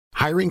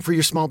Hiring for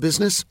your small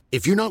business?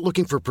 If you're not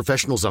looking for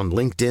professionals on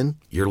LinkedIn,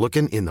 you're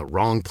looking in the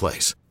wrong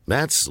place.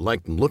 That's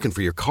like looking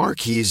for your car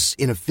keys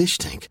in a fish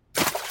tank.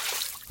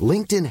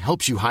 LinkedIn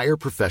helps you hire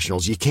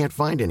professionals you can't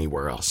find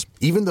anywhere else,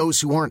 even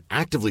those who aren't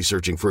actively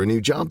searching for a new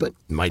job but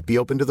might be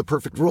open to the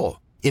perfect role.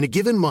 In a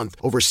given month,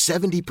 over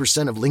 70%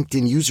 of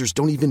LinkedIn users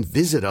don't even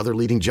visit other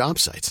leading job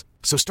sites.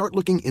 So start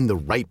looking in the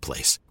right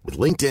place. With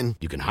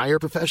LinkedIn, you can hire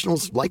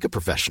professionals like a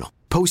professional.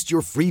 Post your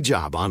free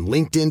job on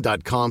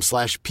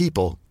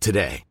linkedin.com/people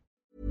today.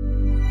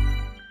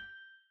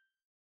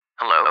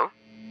 Hello?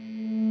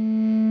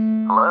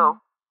 Hello?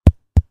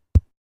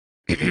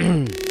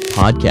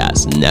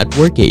 Podcast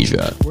Network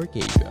Asia. One,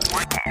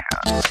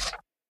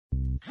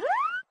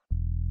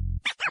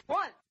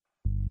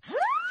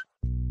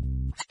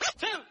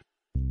 two,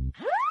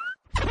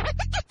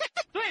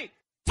 three.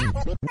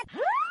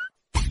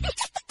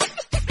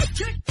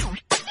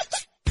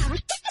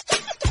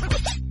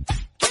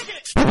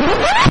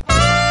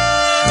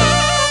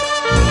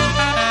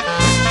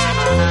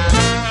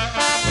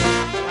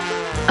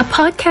 A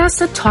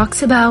podcast that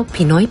talks about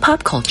Pinoy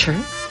pop culture,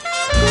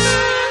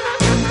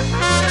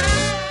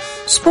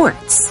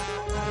 sports,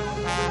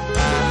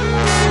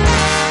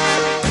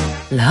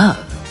 love,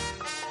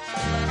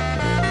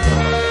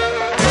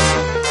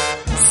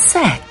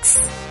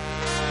 sex,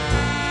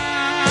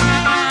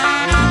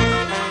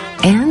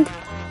 and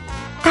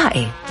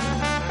tae.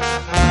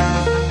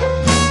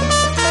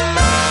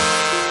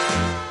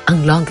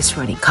 Ang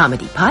longest-running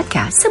comedy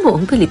podcast sa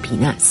buong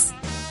Pilipinas.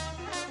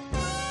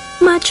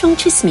 Machong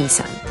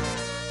Chismisan.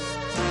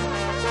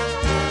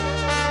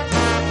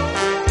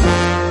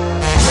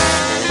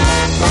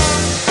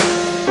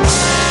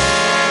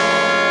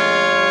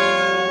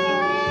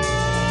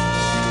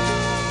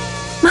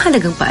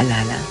 Mahalagang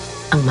paalala,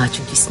 ang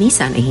machong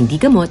chismisan ay hindi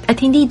gamot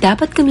at hindi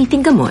dapat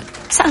gamiting gamot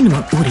sa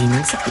anumang uri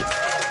ng sakit.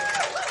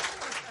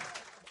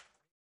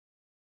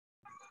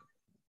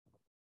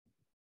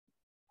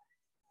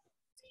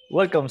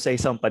 Welcome sa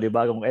isang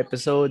panibagong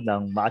episode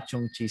ng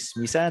Machong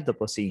Chismisan. Ito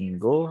po si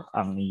Ingo,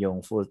 ang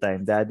iyong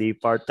full-time daddy,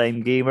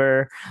 part-time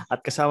gamer.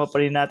 At kasama pa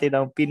rin natin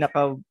ang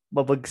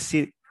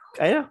pinakamabangis,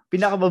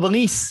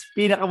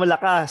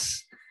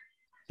 pinakamalakas,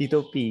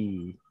 Tito P.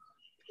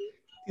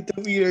 Tito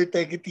Peter,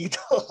 teke Tito.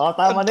 Oh,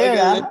 tama na yun,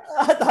 ha?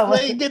 Tama.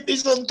 Mahigit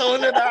isang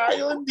taon na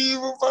tayo, hindi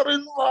mo pa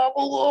rin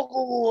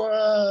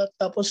makakuha.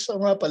 Tapos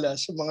nga pala,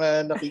 sa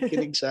mga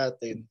nakikinig sa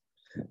atin,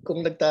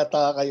 kung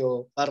nagtataka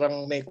kayo,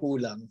 parang may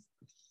kulang.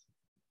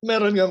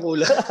 Meron kang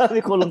kulang.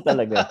 May kulang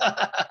talaga.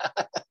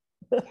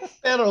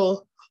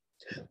 Pero,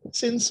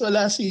 since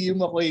wala si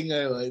Makoy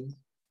ngayon,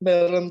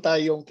 meron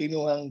tayong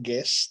kinuhang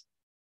guest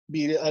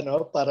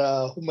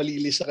para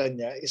humalili sa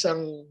kanya.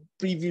 Isang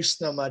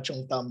previous na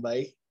machong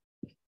tambay.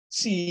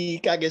 Si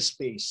Kage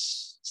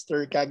Space.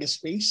 Mr. Kage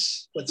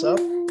Space, what's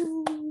up?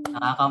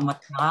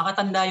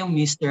 Nakakatanda yung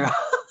Mr.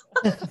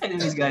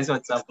 Anyways guys,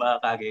 what's up?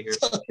 Kage here.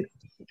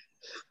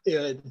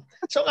 Yun.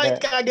 So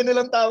kahit Kage na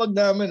lang tawag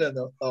namin,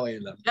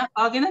 okay lang. Yeah,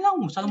 Kage na lang.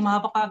 Masyadong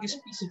mahaba Kage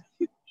Space.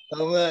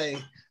 Okay.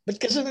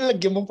 Ba't kasi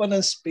nilagyan mo pa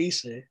ng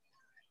space eh?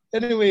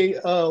 Anyway,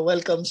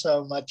 welcome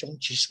sa Machong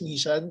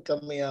Chismisan.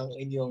 Kami ang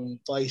inyong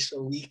twice a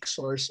week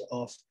source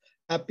of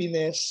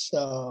happiness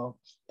sa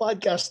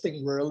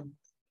podcasting world,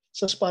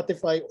 sa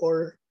Spotify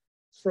or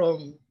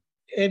from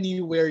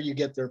anywhere you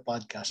get your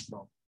podcast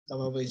from.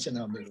 Tama ba yung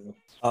sinabi ko?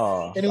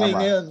 Oh, anyway,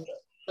 tama. ngayon,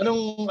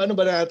 ano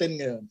ba natin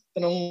ngayon?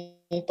 Anong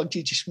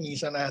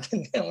pagchichismisa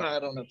natin ngayong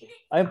araw na to?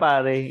 Ay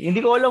pare,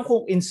 hindi ko alam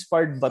kung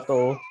inspired ba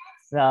to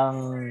ng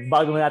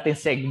bago nating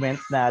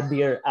segment na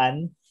Dear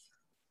Ann.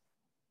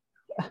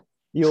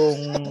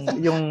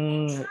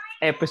 yung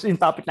episode,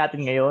 yung topic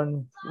natin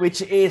ngayon,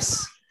 which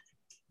is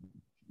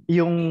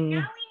yung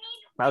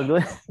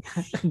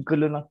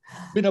gulo lang.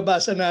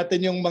 Binabasa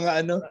natin yung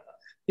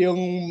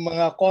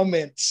mga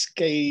comments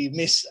kay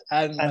Miss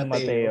Ann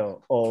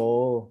Mateo.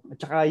 Oo.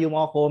 At saka yung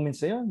mga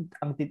comments na yun,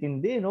 ang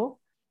titindi, no?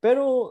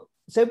 Pero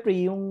siyempre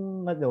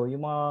yung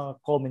mga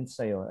comments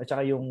na yun, at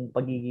saka yung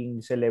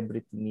pagiging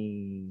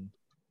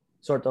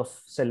sort of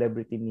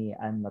celebrity ni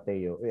Ann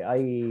Mateo,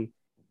 ay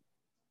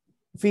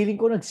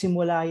feeling ko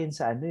nagsimula yan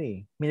sa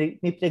may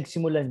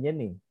pinagsimulan yan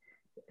eh.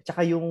 At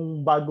saka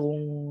yung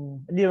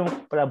hindi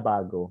naman pala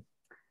bago,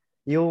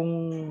 yung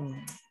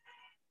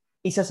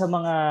isa sa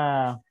mga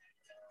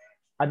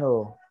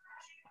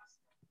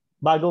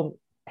bagong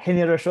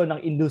henerasyon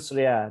ng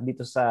industriya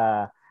dito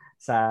sa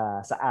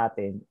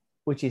atin,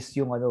 which is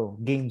yung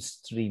game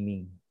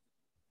streaming.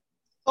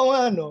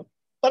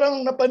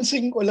 Parang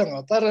napansin ko lang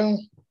parang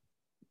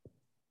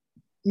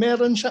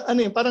meron siya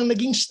parang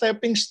naging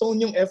stepping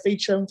stone yung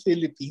FHM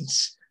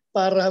Philippines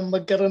para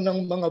magkaroon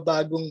ng mga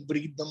bagong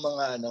breed ng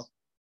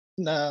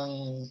ng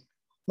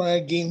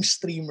mga game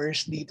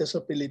streamers dito sa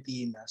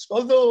Pilipinas.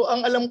 Although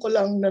ang alam ko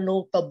lang na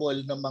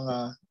notable na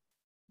mga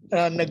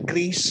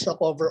nag-grace sa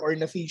cover or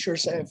na-feature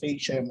sa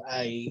FHM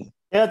ay...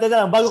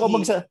 Bago ko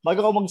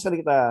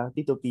magsalita,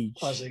 Tito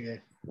Peach.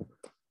 Sige.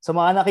 Sa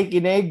mga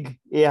nakikinig,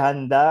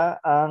 ihanda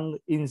ang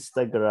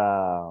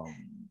Instagram.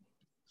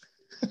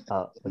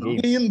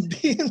 Okay. Ngayon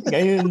din.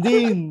 Ngayon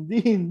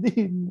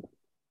din.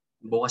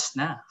 Bukas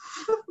na.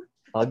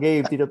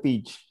 Okay, Tito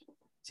Peach.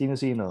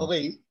 Sino-sino?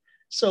 Okay.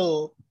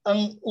 So,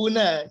 ang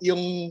una,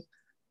 yung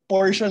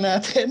portion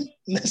natin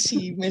na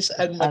si Miss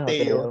Ann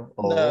Mateo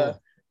na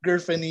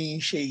girlfriend ni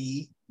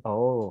Shay.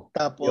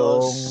 Tapos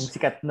yung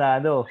sikat na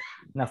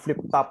na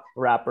flip-top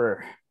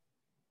rapper.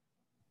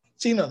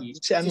 Sino?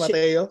 Si Ann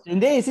Mateo?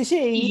 Hindi, si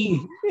Shay.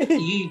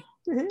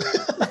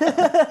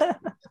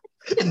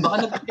 Baka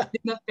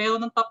nag-flip na pero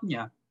ng top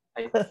niya.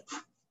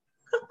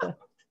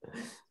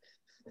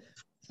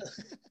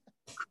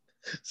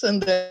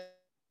 Sandali.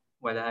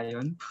 Wala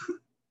yun.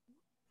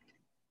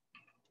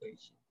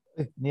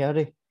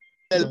 Niyari.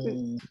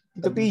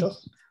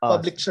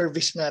 Public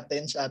service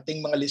natin sa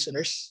ating mga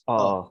listeners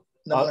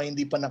na mga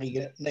hindi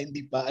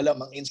pa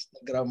alam ang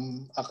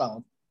Instagram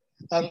account.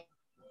 Ang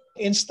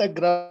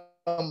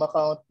Instagram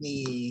account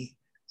ni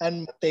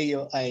Ann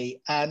Mateo ay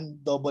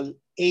ANNB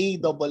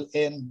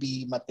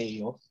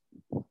Mateo.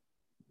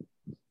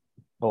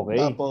 Okay.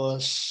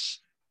 Tapos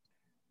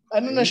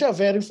na siya,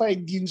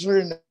 verified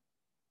user na.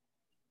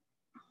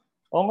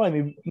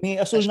 Okay, may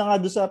asul na nga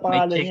doon sa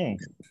pangalan niya eh.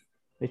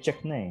 May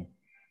check na eh.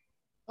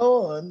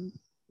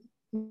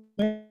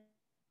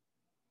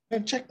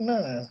 May check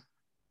na.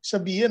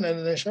 Sabihin,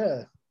 na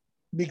siya.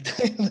 Big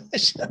time na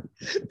siya.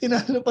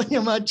 Tinalo pa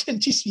niya match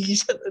and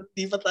chismisan at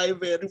di pa tayo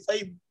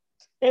verified.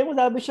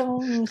 Madami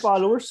siyang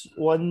followers.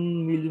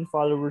 1 million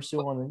followers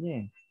yung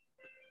niya eh.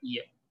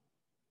 Yeah.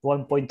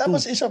 1.2.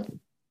 Tapos isa.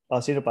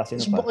 Sino pa?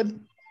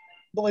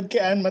 Bukod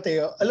kay Ann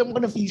Mateo, alam ko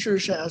na feature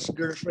siya as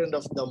girlfriend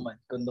of the month.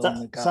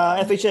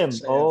 Sa FHM.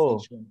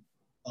 FHM.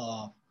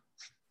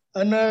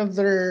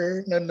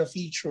 Another na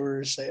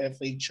feature sa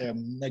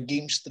FHM na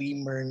game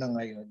streamer na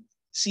ngayon,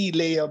 si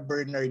Leia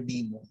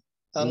Bernardino.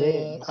 Ang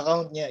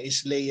account niya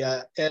is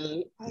Leia,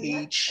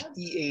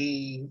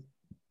 LHEA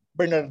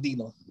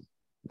Bernardino.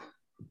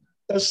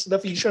 Tapos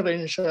na-feature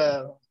rin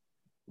siya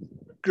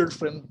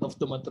girlfriend of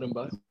the month rin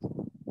ba?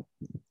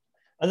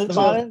 Ano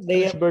pangalan?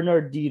 Leia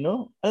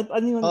Bernardino?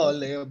 Ano yun?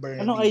 Leia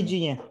Bernardino. Anong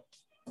IG niya?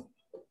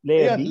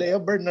 Leia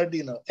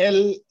Bernardino.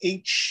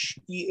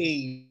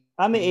 LHEA.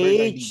 May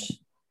Bernardino. H.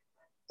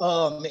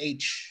 May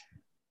H.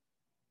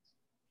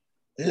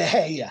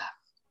 Leia.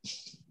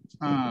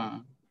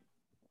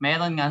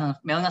 Meron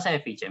nga sa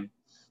FHM.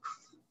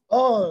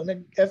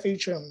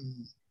 Nag-FHM.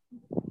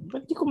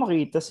 Ba't di ko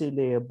makita si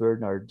Leia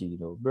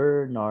Bernardino?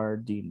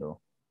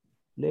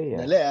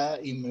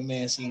 Leia,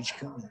 i-message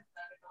ko.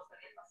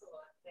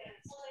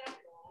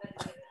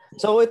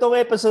 So, itong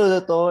episode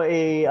na to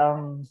ay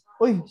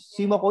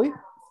si Makoy?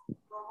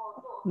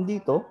 Hindi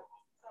to?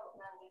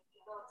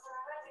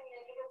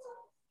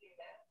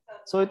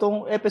 So,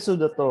 itong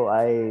episode na to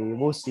ay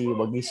mostly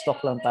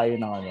mag-stock lang tayo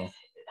ng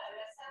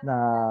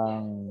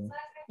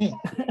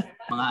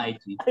mga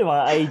IG.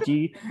 Mga IG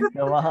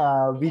ng mga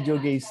video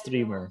game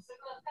streamer.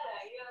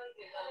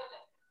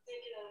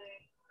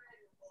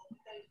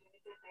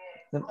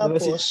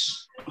 Tapos,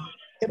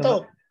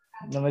 ito.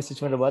 Na-message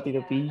mo na ba, Tito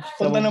P?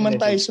 Punta naman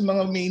tayo sa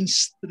mga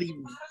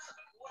mainstream.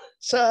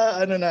 Sa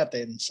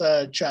natin,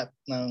 sa chat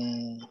ng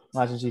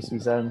Machong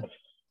Chismisan.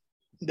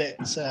 Hindi,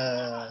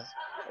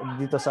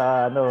 dito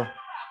sa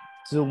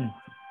Zoom.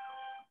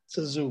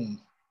 Sa Zoom.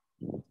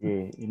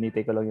 Okay,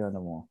 initay ko lang yun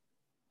mo.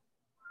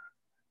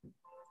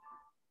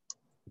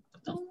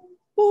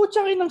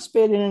 Tsaka ng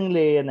spelling ng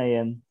Leia na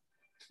yan.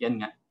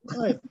 Yan nga.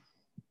 Okay.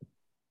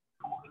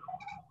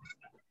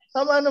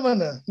 Tama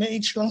naman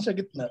may H lang sa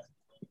gitna.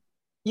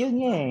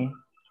 Yun nga eh.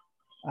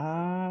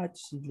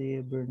 Si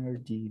Leia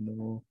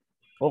Bernardino.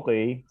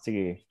 Okay,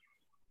 sige.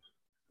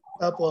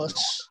 Tapos,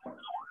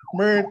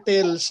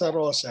 Myrtle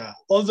Sarosa.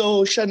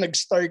 Although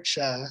nag-start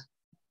siya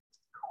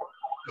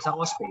sa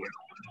cosplayer.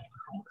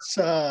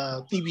 Sa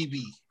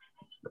PBB.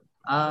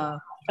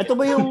 Ito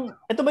ba yung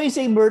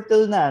same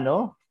Myrtle na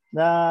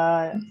na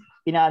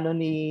inaano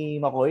ni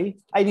Makoy?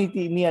 Ay, ni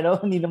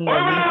Nong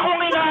Noni.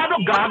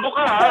 Gago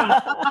ka ha?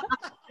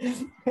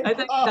 Ay,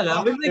 teka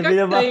lang.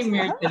 Bigla kay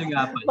Myrtle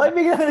nga pala. Bakit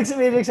bigla ka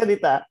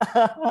nagsalita?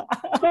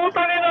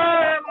 Puta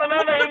na,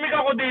 nananahimik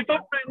ako dito.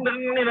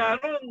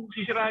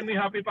 Sisirahan mo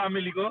yung happy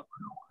family ko.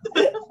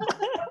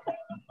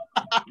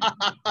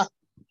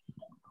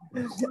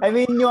 I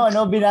mean,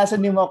 yung binasa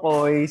ni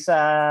Makoy sa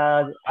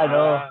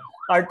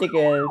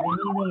article ni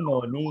Ninong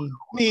Noni.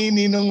 Ni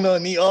Ninong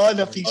Noni.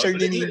 Na-feature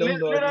ni Ninong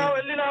Noni.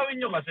 Linawin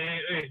nyo kasi.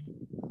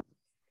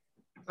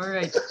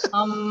 Alright.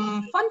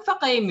 Fun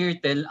fact kay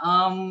Myrtle.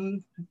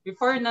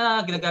 Before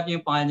na ginagamit niya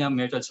yung pangalan niya,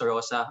 Myrtle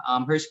Sarosa,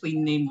 her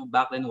screen name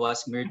back then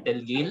was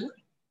Myrtle Gale.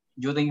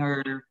 During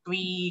her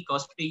 3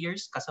 cosplay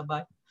years,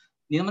 kasabay.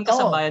 Hindi naman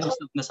kasabayan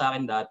na sa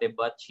akin dati,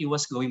 but she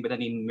was going by the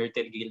name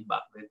Myrtle Gale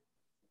back then.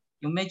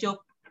 Yung medyo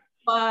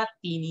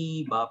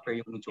teeny bopper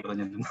yung itsura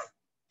niya dun.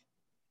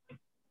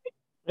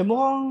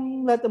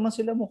 Mukhang lahat naman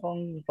sila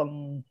mukhang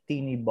pang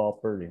teeny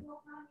bopper eh.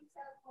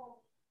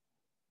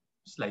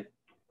 Slight.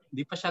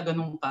 Hindi pa siya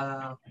ganun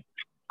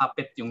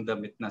kapit yung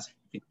damit na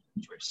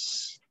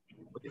pictures.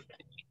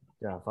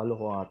 Yeah, follow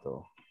ko nga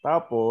to.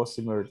 Tapos,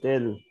 si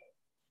Myrtle.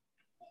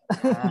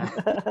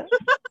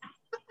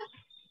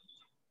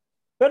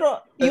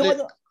 Pero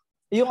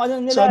yung ano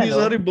nila,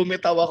 sorry,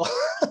 bumitaw ako.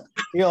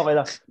 Yung okay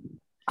lang.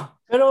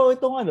 Pero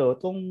itong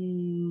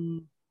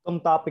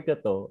topic na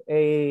to,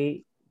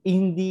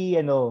 hindi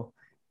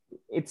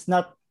it's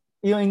not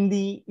yung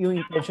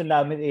intention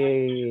namin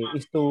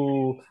is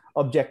to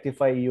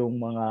objectify yung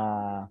mga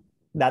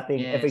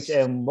dating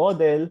FHM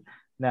model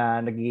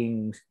na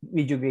naging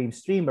video game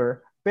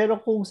streamer, pero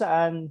kung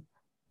saan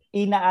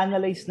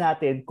ina-analyze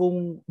natin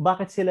kung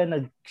bakit sila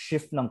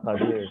nag-shift ng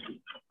career.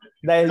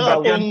 Dahil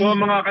yan po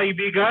mga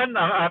kaibigan,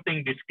 ang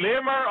ating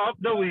disclaimer of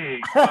the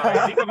week.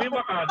 Hindi kami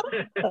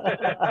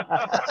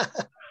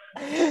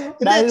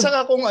Dahil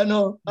saka kung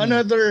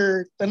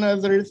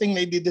another thing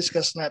na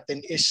i-discuss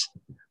natin is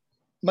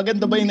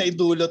maganda ba yung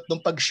naidulot ng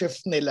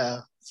pag-shift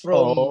nila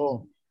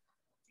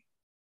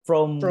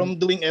from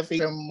doing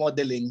FHM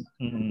modeling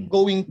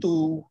going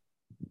to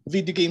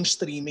video game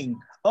streaming.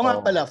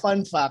 Nga pala,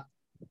 fun fact,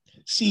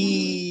 si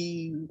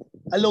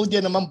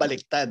Alodia naman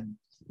baliktad.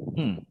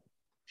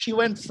 She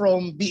went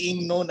from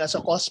being known as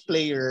a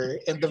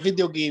cosplayer and the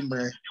video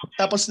gamer,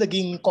 tapos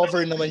naging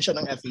cover naman siya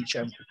ng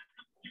FHM.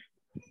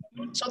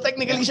 So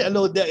technically si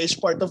Alodia is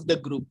part of the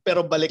group,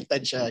 pero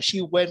baliktad siya.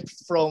 She went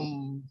from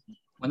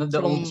one of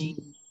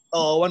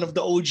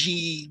the OG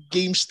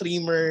game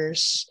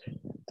streamers.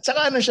 At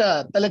saka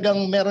siya,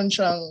 talagang meron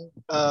siyang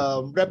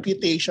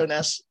reputation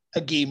as a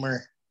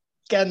gamer.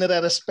 Kaya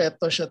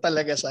nire-respeto siya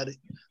talaga sa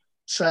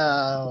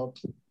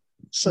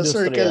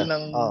circle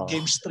ng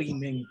game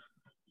streaming.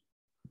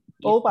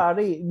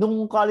 Pare,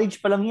 nung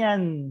college pa lang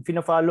yan,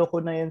 fina-follow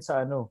ko na yan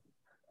sa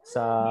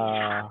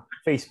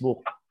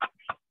Facebook.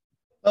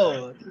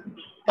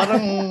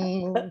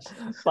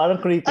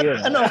 Parang creepy yun.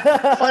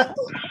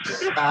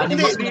 Hindi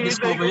mo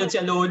na-discover yun si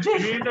Alodia.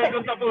 Hindi ko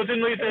tapusin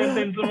mo yung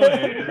sentence mo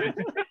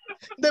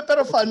Hindi,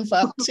 pero fun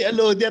fact, si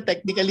Alodia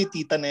technically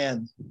tita na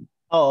yan.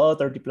 Oo,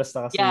 30 plus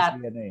na kasi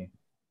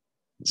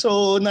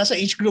So, nasa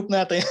age group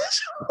natin.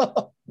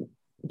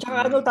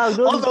 Tsaka tawag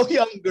doon? Although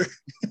younger.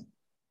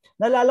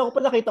 Naalala ko pa,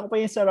 nakita ko pa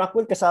yun sa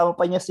Rockwell, kasama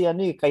pa niya si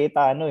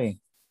Cayetano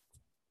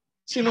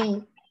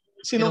Sinong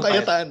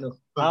Cayetano?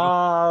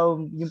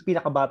 Yung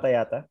pinakabata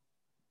yata.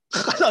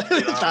 Akala ko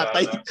yung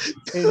tatay.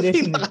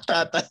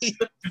 Pinakatatay.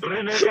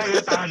 Rene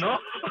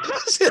Cayetano?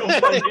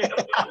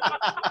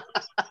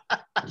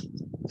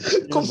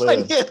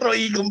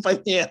 Kumpanyero.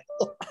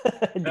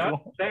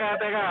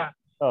 Teka.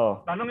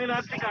 Tanungin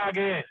natin si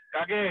Kage.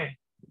 Kage.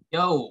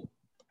 Yo.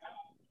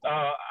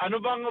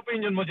 Ano bang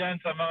opinion mo diyan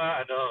sa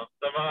mga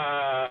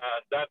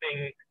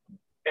dating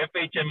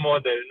FHM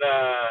model na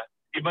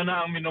iba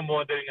na ang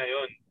minomodel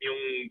ngayon,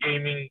 yung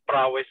gaming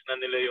prowess na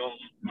nila yung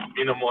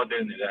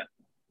minomodel nila?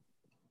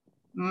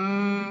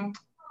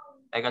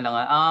 Teka lang.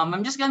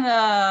 I'm just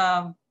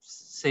gonna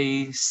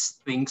say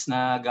things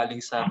na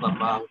galing sa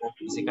trabaho ko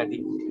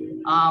physically.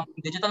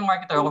 Digital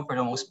marketer ako for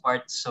the most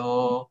part.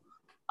 So,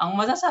 ang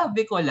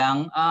masasabi ko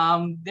lang,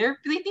 they're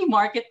pretty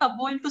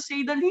marketable to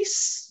say the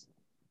least.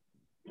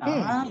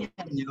 Yan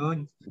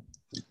yun.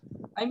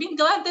 I mean,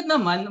 granted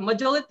naman,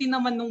 majority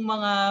naman ng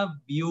mga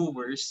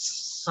viewers,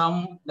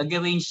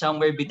 nag-range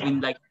somewhere between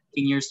like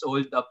 10 years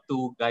old up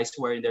to guys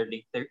who are in their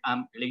late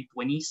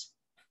 20s.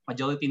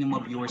 Majority ng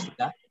mga viewers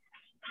nila.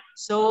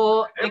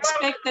 So,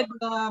 expected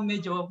na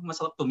medyo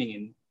masarap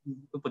tumingin.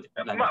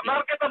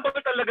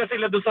 Marketable talaga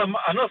sila doon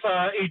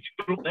sa age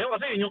group na yun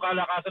kasi yun yung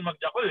kalakasan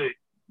mag-jackal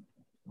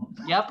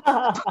Yep.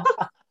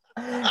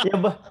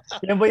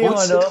 yan ba yung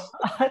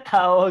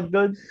tawag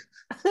doon?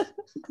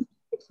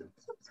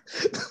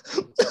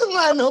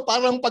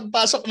 Parang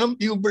pagpasok ng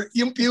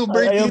yung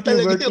puberty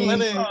talaga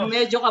yung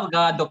medyo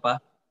kargado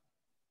pa.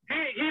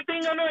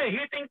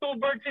 Hitting two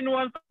birds in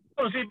one stone.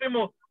 Sipin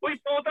mo, uy,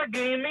 puta,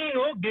 gaming,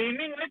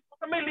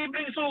 may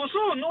libreng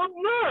suso, nood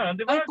na.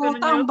 Diba? Ay,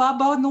 puta, ang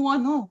babaw nung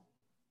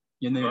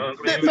Yun na yun.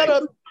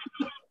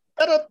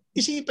 Pero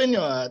isipin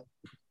nyo,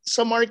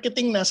 sa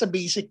marketing nasa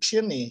basics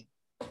yun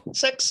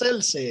Sex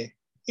sells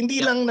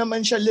Hindi lang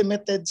naman siya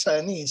limited sa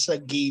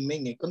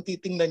gaming Kung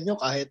titingnan nyo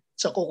kahit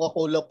sa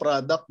Coca-Cola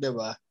product, 'di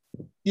ba?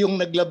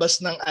 Yung naglabas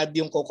ng ad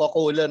yung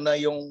Coca-Cola na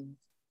yung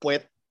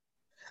puwet.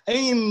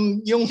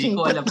 Yung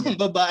puwet ng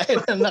babae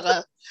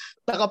na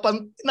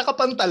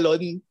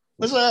nakapantalon.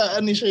 Basta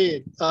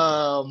siya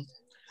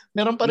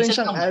meron pa rin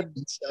siyang ad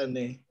sa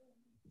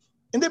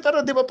Hindi,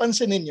 pero di ba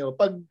pansinin nyo,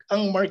 pag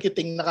ang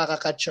marketing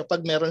nakaka-catch siya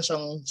pag meron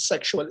siyang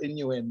sexual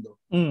innuendo.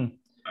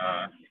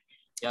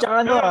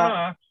 Tsaka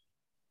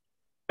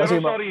pero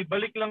sorry,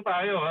 balik lang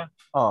tayo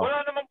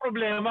Wala namang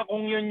problema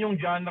kung yun yung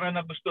genre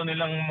na gusto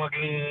nilang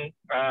maging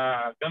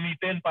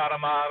gamitin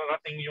para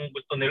marating yung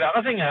gusto nila.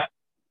 Kasi nga,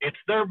 it's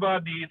their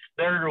body, it's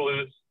their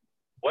rules.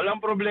 Walang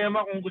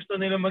problema kung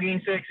gusto nila maging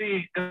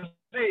sexy.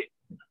 Kasi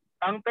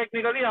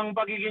technically, ang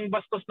pagiging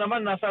bastos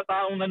naman nasa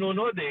taong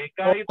nanonood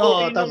Kahit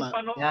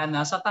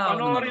nasa tao.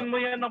 Panoorin mo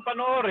yan ng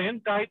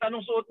panoorin, kahit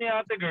anong suot ni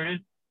ate girl,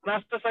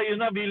 nasa sa'yo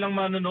na bilang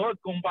manonood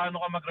kung paano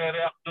ka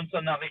magre-react dun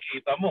sa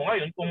nakikita mo.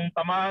 Ngayon, kung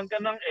tamahan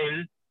ka ng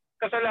L,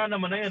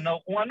 kasalanan mo na yun.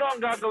 Now, kung ano ang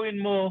gagawin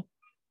mo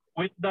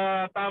with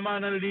the tama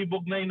ng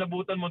libog na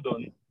inabutan mo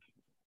dun,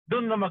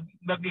 doon na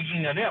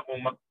nagiging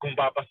kung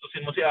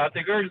papastusin mo si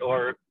ate girl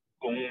or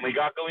kung may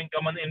gagawin ka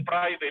man in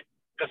private,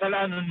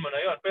 kasalanan mo na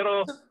yon.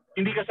 Pero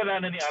hindi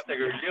kasalanan ni ate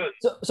girl yun.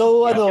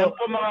 So yan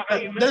po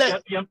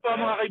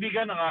mga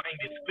kaibigan ang aking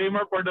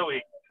disclaimer for the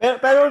week.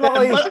 Pero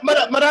Makoy,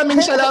 maraming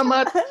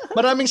salamat.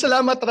 Maraming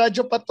salamat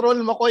Radyo Patrol,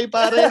 Makoy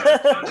pare.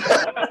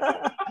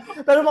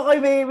 Pero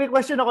Makoy, may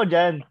question ako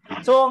diyan.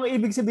 So ang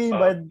ibig sabihin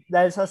ba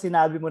dahil sa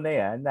sinabi mo na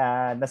yan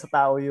na nasa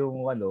tao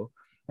yung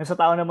nasa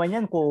tao naman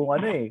yan kung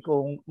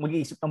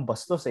mag-iisip ng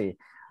bastos eh.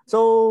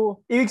 So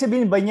ibig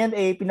sabihin ba niyan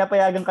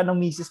pinapayagan ka ng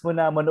misis mo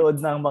na manood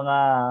ng mga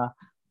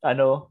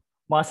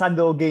mga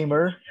Sando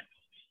gamer?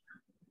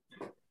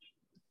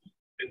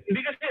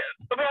 Hindi kasi,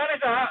 to be honest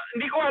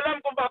hindi ko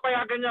alam kung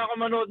papayagan niya ako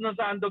manood ng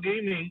Sando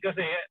Gaming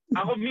kasi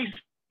ako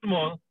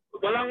mismo,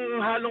 walang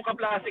halong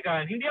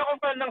kaplasikan. Hindi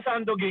ako fan ng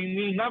Sando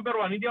Gaming. Number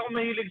 1, hindi ako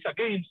mahilig sa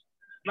games.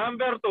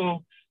 Number 2,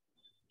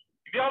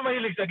 hindi ako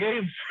mahilig sa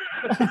games.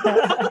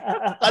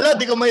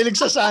 Di ko mahilig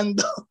sa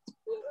Sando.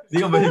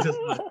 Hindi ko mahilig sa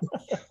Sando.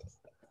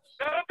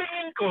 Pero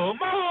tingin ko,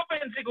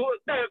 ma-open siguro.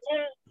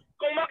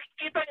 Kung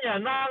makikita niya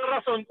na ang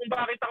rason kung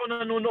bakit ako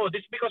nanonood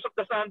is because of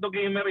the Sando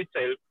Gamer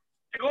itself,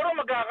 siguro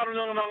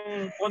magkakaroon ng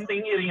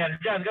konting iringan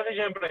dyan. Kasi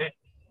syempre,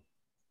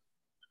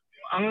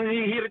 ang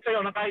hihirit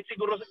sa'yo na kahit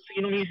siguro sa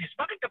misis,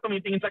 bakit ka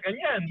tumitingin sa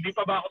kanyan? Di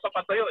pa ba ako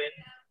sapat sa'yo? And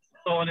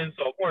so on and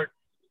so forth.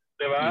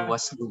 Diba?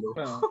 Iwas gulo.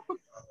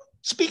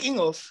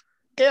 Speaking of,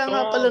 kaya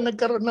nga pala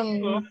nagkaroon ng...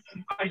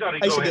 Sorry,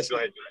 go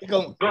ahead.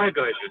 Go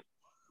ahead.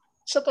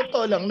 Sa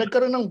totoo lang,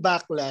 nagkaroon ng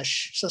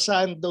backlash sa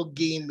Sando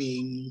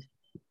Gaming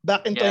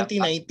back in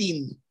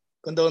 2019,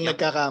 kung doon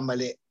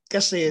nagkakamali.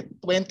 Kasi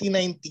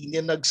 2019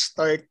 yung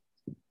nag-start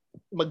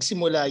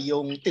magsimula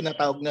yung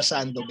tinatawag na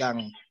Sando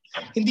Gang.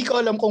 Hindi ko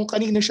alam kung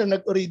kanino siya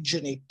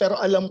nag-originate, pero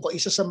alam ko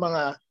isa sa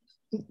mga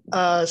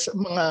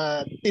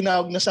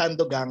tinawag na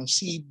Sando Gang,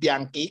 si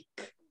Biancake.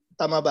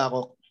 Tama ba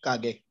ako,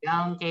 Kage?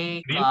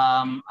 Biancake,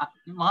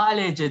 mga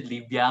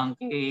allegedly,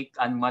 Biancake,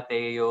 Ann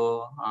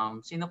Mateo,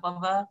 sino pa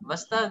ba?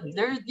 Basta,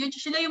 yun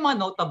sila yung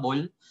mga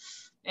notable.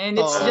 And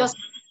it's just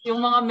yung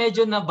mga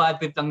medyo na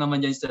bad trip lang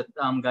naman dyan is that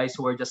guys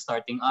who are just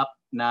starting up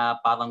na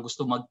parang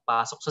gusto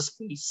magpasok sa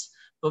space.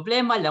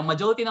 Problema lang,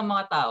 majority ng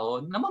mga tao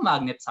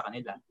namamagnet sa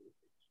kanila.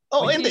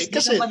 Hindi.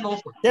 Kasi...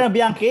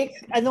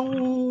 Biancake? Anong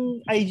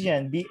IG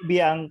yan?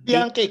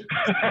 Biancake.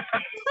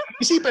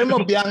 Isipin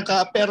mo,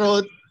 Bianca, pero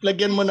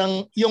lagyan mo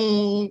ng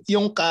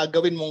yung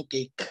gawin mong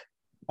cake.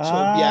 So,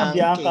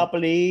 Bianca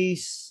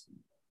Place.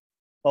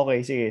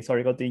 Okay, sige.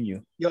 Sorry, continue.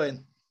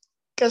 Yun.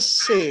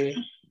 Kasi...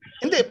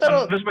 Hindi,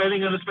 pero... Ano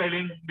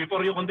spelling?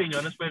 Before you continue,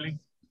 ano spelling?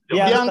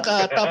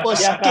 Bianca, tapos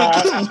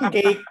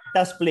cake,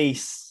 tas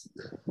place.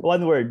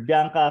 One word,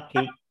 Bianca,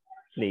 cake,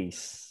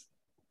 place.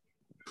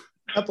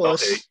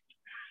 Tapos, okay.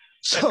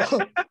 So,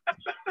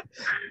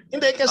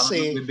 hindi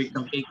kasi,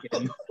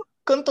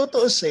 kung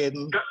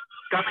tutuusin...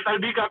 Capital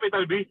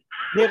B?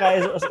 Hindi,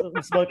 kaya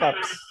small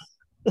caps.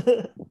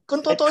 Kung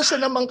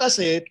tutuusin naman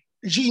kasi,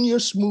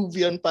 genius move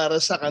yun para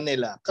sa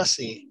kanila.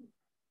 Kasi,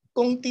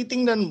 kung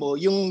titingnan mo,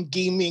 yung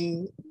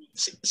gaming...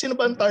 Sino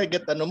ba ang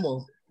target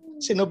mo?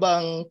 Sino ba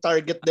ang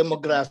target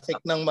demographic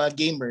ng mga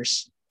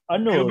gamers?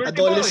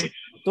 Adolescent.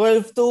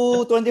 12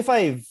 to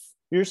 25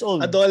 years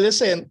old.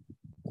 Adolescent.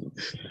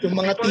 Yung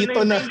mga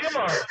tito na...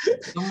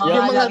 yung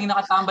mga laging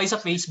nakatambay sa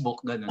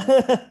Facebook, gano'n.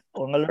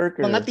 Mga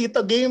lurker. Mga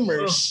tito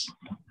gamers.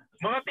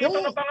 Mga tito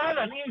na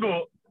pangalan,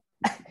 Ingo.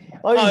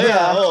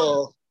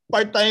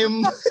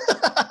 Part-time...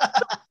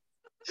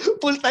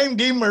 Full-time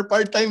gamer,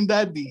 part-time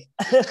daddy.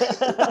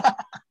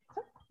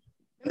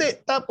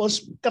 Hindi,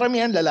 tapos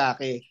karamihan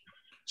lalaki.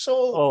 So,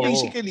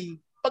 basically,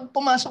 pag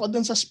pumasok ka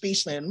dun sa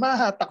space na yun,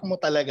 mahahatak mo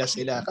talaga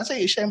sila.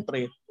 Kasi,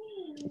 syempre,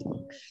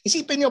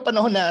 isipin nyo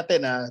panahon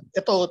natin,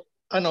 ito,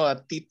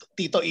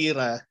 Tito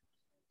Ira,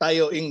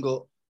 tayo,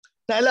 Ingo.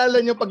 Naalala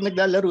nyo pag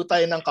naglalaro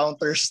tayo ng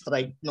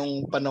Counter-Strike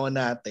nung panahon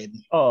natin?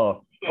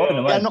 Oo.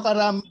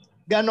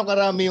 Gaano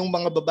karami yung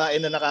mga babae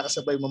na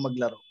nakakasabay mo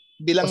maglaro?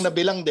 Bilang na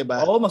bilang, di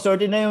ba? Oo,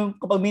 maswerte na yung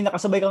kapag may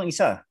nakasabay kang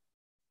isa.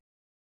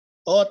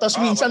 Tapos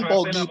minsan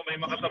pogi. May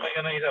makasabay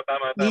ka na isa,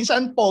 tama.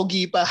 Minsan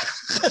pogi pa.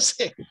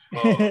 Kasi,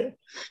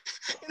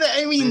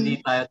 I mean...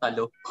 Hindi tayo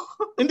talo.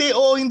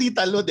 Hindi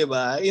talo, di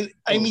ba?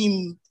 I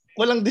mean,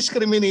 walang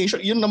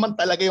discrimination. Yun naman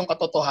talaga yung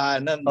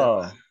katotohanan.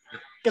 Diba?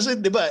 Kasi,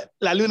 di ba,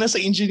 lalo na sa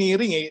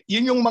engineering,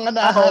 yun yung mga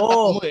nahatak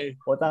mo eh.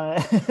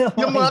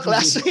 Yung mga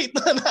classmate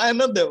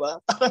na di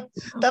ba?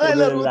 Tara,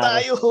 laro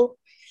tayo.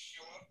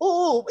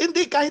 Oo,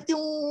 hindi kahit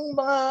yung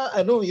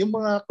mga yung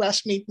mga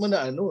classmate mo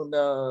na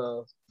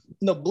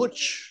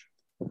butch.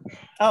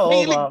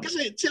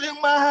 Kasi sila yung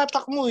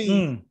mahahatak mo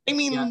eh. I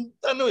mean,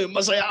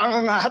 masaya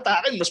kang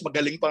hahatakin, mas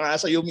magaling pa nga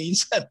sa'yo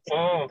minsan.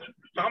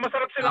 Saka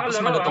masarap sila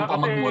kalaro. Malutong pa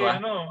magmura.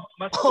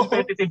 Mas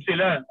competitive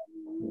sila.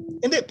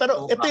 Hindi,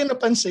 pero ito yung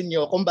napansin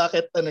nyo kung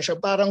bakit siya,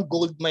 parang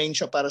gold mine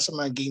siya para sa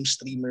mga game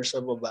streamers sa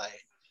babae.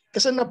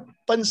 Kasi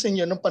napansin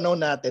nyo nung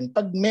panahon natin,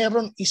 pag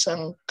meron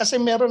isang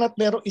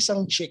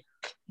chick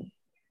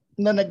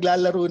na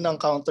naglalaro ng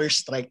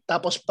Counter-Strike,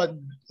 tapos pag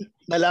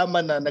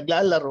nalaman na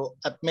naglalaro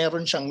at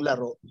meron siyang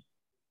laro,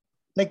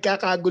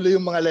 nagkakagulo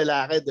yung mga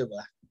lalaki, di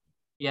ba?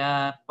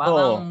 Yeah,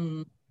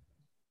 parang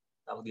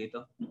tawag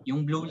dito.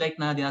 Yung blue light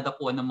na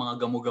dinadapuan ng mga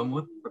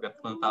gamu-gamot. Forgot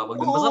ko ng tawag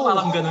dun. Basta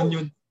parang ganun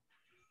yun.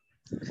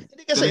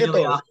 Hindi kasi ito.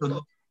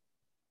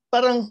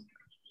 Parang,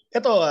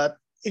 ito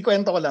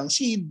ikwento ko lang.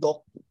 Si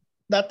Doc,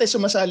 dati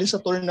sumasali sa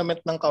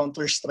tournament ng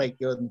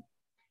Counter-Strike yun.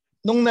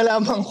 Nung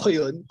nalaman ko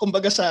yun,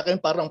 kumbaga sa akin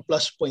parang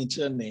plus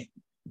points yun eh.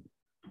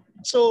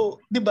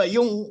 So, di ba,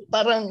 yung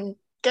parang,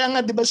 kaya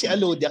nga di ba si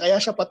Alodia, kaya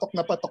siya patok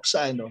na patok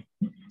sa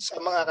sa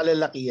mga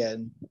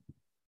kalalakihan.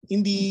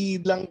 Hindi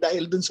lang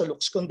dahil dun sa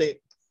looks, kundi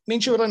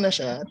mensura na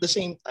siya, at the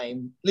same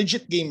time,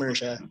 legit gamer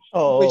siya.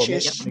 Which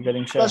is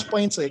plus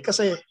points eh.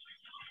 Kasi,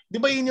 di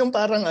ba yun yung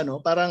parang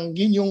parang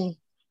yun yung,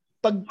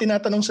 pag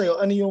tinatanong sa'yo,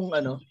 ano yung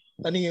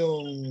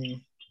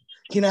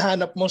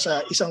hinahanap mo sa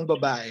isang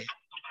babae.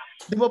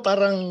 Di ba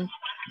parang,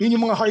 yun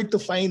yung mga hard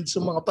to find sa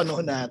mga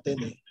panahon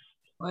natin eh.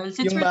 Well,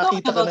 since we're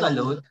talking about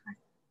Alod,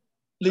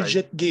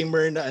 legit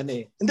gamer na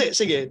Hindi,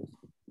 sige.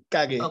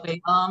 Kage. Okay,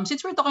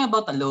 since we're talking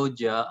about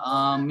Alodia,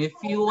 if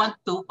you want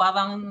to,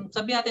 parang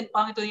sabihin natin,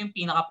 parang ito yung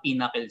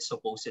pinaka-pinnacle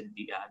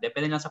supposedly.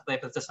 Depende lang sa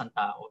preferences ng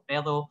tao.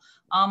 Pero,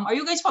 are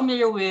you guys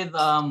familiar with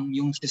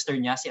yung sister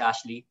niya, si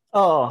Ashley?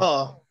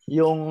 Oo.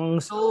 Yung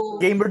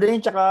gamer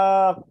din,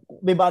 tsaka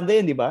may banda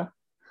yun, di ba?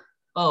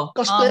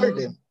 Cosplayer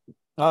din.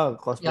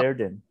 Cosplayer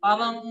din.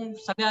 Parang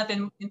sabihin natin,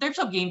 in terms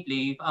of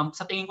gameplay,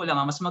 sa tingin ko lang,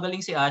 mas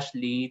magaling si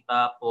Ashley,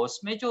 tapos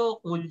medyo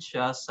cool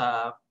siya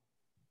sa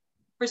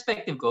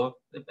perspective ko.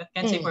 I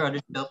can't say for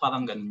others, pero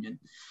parang ganun yun.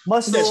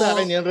 Sa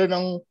akin, yun rin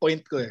ang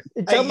point ko eh.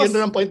 Yun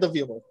rin ang point of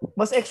view ko.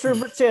 Mas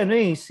extrovert siya,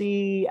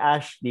 si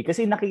Ashley.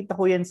 Kasi nakita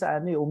ko yan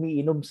sa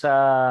umiinom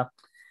sa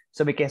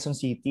may Quezon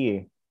City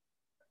eh.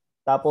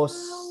 Tapos,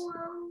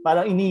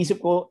 parang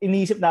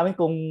iniisip namin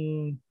kung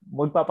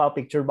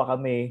magpapapicture ba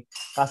kami.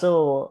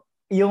 Kaso,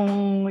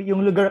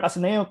 yung lugar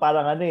kasi na yun,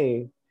 parang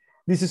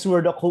this is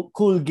where the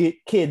cool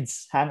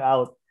kids hang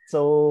out.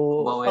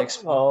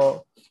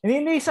 So,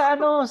 hindi sa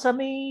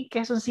may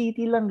Quezon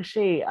City lang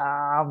siya.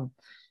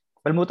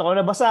 Palimutan ko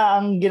na, basta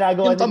ang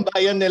ginagawa yung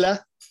tambayan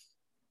nila,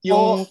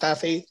 yung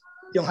cafe,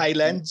 yung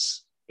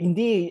Highlands.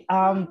 Hindi,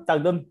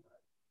 tag doon.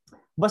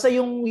 Basta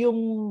yung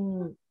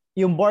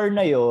bar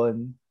na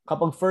yon,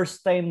 kapag first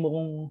time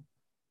mong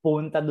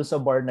punta doon sa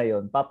bar na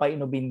yon,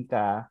 papainumin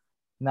ka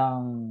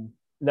ng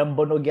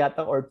lambonog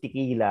yata or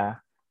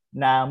tequila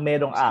na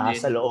merong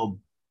ahas sa loob.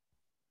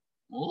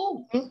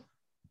 Oh.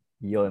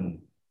 Yun.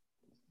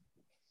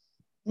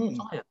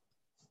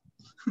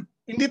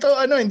 Hindi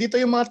to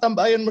yung mga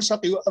tambayan mo sa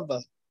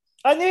QAV.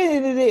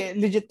 Hindi,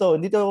 legit to.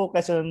 Hindi to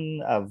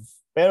Quezon Ave.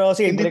 Pero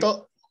sige,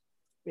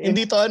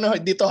 hindi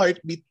to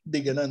heartbeat, di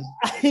ganun.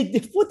 Ay,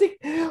 di putik.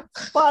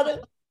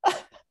 Parang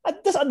at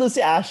tas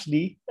si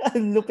Ashley.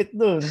 Ang lupit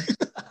nun.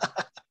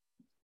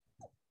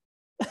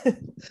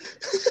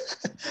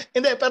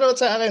 Hindi, pero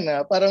sa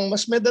akin parang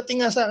mas may dating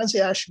nga sa akin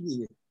si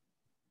Ashley.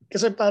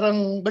 Kasi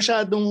parang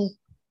masyadong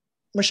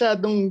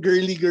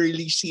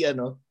girly si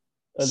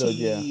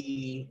Alodia.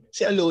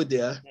 Si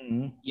Alodia.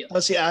 Mm-hmm. Yeah.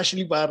 Si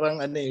Ashley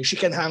parang she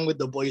can hang with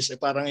the boys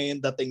parang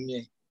yung dating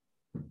niya.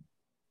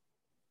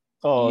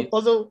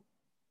 Although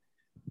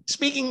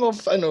speaking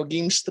of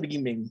game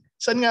streaming,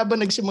 saan nga ba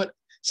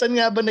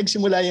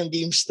nagsimula yung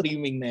game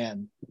streaming na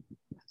yan?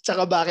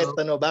 Tsaka bakit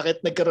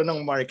nagkaroon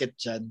ng market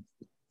dyan?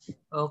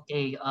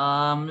 Okay,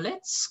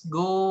 let's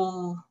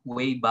go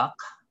way back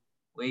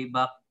 10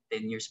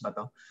 years ba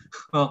to?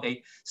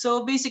 Okay.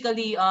 So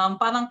basically,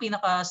 parang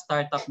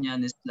pinaka-startup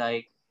niyan is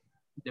like,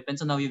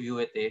 depends on how you view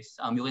it is.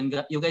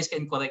 You guys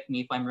can correct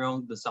me if I'm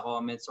wrong doon sa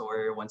comments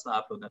or once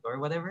na-upload na to or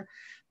whatever.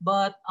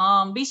 But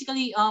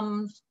basically,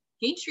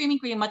 game streaming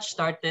pretty much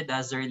started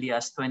as early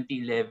as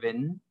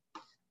 2011.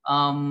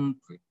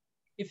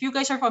 If you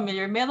guys are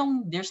familiar,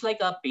 there's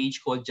like a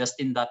page called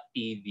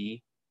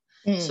Justin.tv.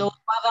 So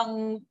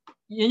parang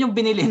yun yung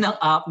binili ng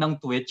app ng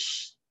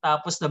Twitch,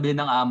 tapos nabili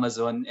ng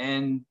Amazon,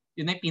 and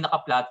yun na yung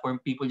pinaka-platform.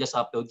 People just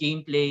upload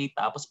gameplay,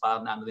 tapos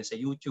parang naano din sa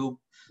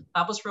YouTube.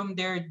 Tapos from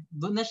there,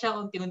 doon na siya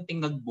unti-unting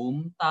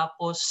nag-boom.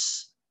 Tapos,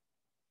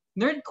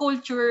 nerd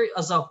culture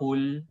as a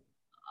whole,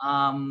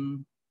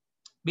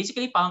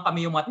 basically parang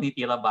kami yung mga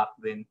tinitira back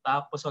then.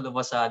 Tapos all of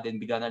a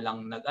sudden, bigla na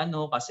lang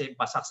kasi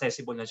mas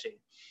accessible na siya.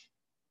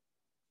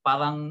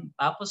 Parang,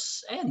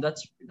 tapos,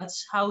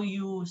 that's how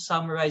you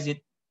summarize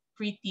it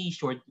pretty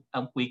short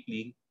and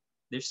quickly.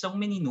 There's so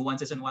many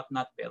nuances and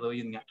whatnot, pero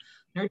yun nga.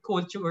 Nerd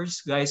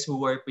cultures, guys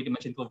who are pretty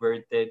much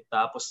introverted,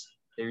 tapos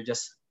they're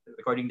just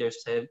recording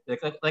themselves.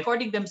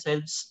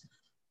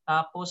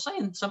 Tapos,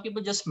 some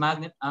people just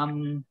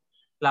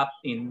clapped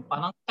in.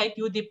 Parang kay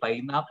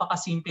PewDiePie,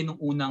 napakasimple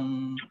nung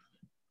unang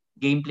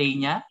gameplay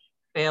niya,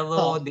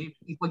 pero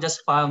people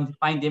just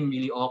find him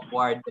really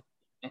awkward,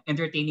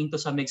 entertaining to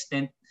some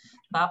extent.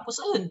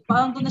 Tapos,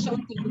 parang doon na siya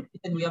unti-unti.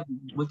 And we have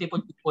multiple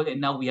people,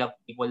 and now we have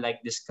people like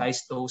this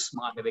Guys Toast,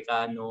 mga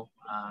Amerikano.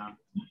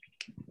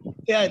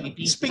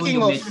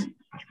 Speaking of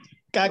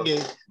Kage,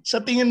 sa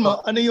tingin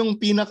mo, ano yung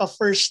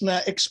pinaka-first na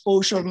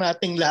exposure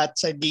nating lahat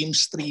sa game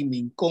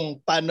streaming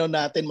kung paano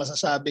natin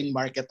masasabing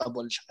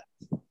marketable siya?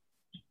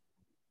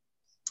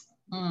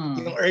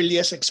 Yung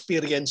earliest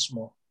experience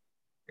mo.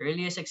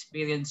 Earliest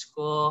experience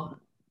ko,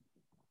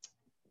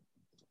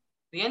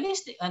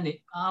 realistic,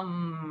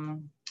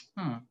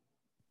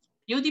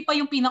 PewDiePie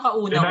yung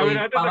pinakauna ko eh.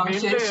 Parang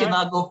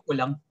sinago ko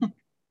lang.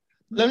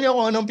 Alam niyo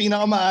kung anong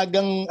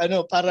pinakamaagang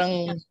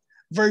parang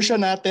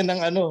version natin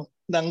ng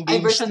ng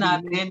game version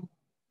streaming? natin.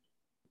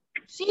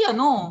 Si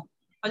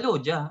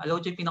Alodia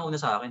yung pinauna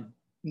sa akin.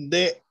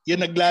 Hindi,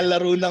 yung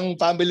naglalaro ng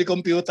family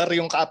computer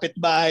yung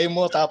kapitbahay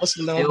mo tapos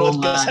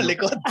nanonood ka sa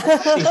likod.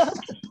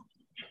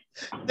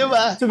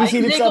 Diba?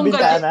 Sumisilip sa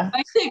bintana.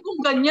 Ay, kung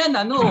ganyan,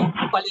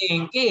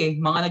 palengke.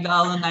 Mga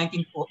nag-aaral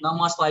ng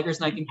mga strikers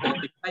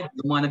 1945.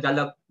 Yung mga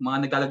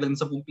naglalaglag ng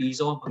 10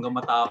 piso hanggang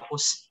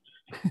matapos.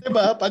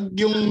 Diba? Pag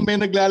yung may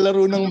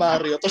naglalaro ng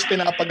Mario tapos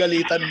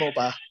pinapagalitan mo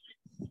pa.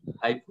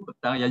 Ay,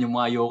 puta, yan yung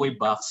mga ayoko,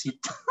 backseat.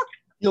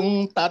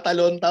 Yung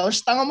tatalon,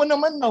 tapos tanga mo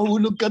naman,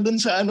 nahulog ka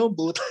dun sa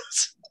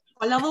butas.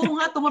 Alam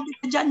mo nga, tumapit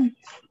ka dyan.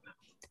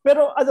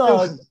 Pero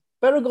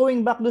pero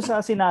going back doon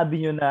sa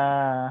sinabi nyo na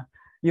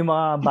yung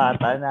mga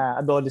bata na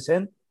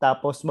adolescent,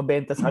 tapos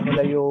mabenta sa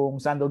kanila yung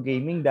Sando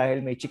Gaming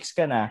dahil may chicks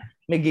ka na,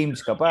 may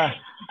games ka pa.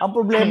 Ang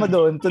problema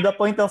doon, to the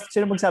point of,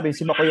 sino magsabi?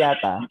 Si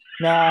Makoyata,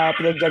 na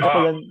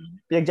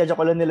pinagjaja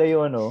ko lang nila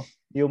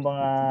yung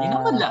mga... Hindi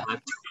naman lahat.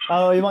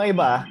 Yung mga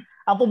iba.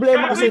 Ang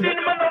problema kasi... Hindi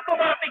naman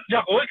automatic,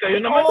 Jacoy.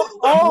 Kayo naman.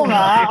 Oo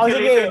nga.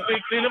 Sige.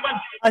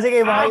 Sige,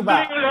 mga iba.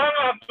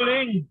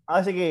 Appling.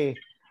 Sige.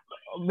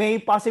 May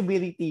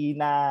possibility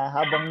na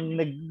habang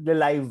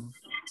nag-live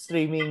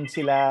streaming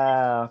sila,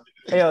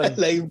 ayun.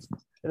 Live.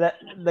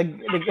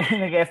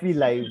 Nag-FB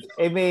live.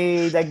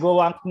 May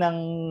nagwawank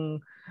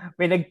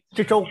may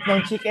nag-choke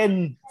ng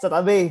chicken sa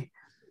tabi.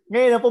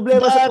 Ngayon, ang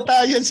problema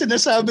bata yun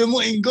sinasabi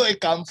mo, Ingo,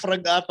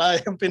 camfrag ata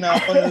yung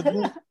pinapanood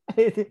mo.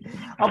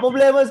 Ang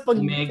problema is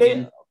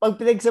pag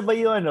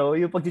pinagsabay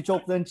yung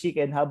pag-choke ng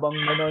chicken habang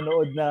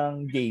nanonood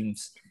ng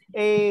games,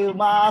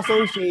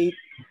 ma-associate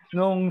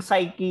nung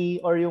psyche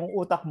or yung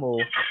utak mo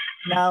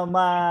na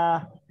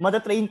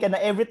matatrain ka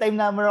na every time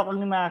na meron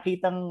kang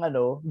nakakitang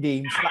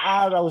games,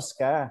 ma-arouse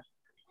ka.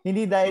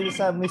 Hindi dahil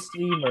sa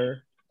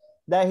streamer,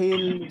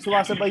 dahil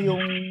sumasabay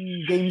yung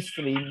game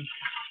stream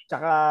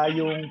tsaka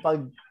yung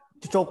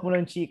pag-choke mo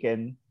ng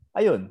chicken,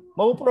 ayun,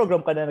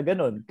 mapuprogram ka na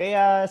ganun.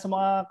 Kaya sa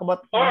mga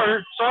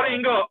sorry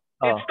Ingo,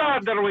 it's the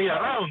other way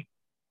around.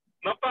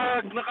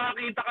 Pag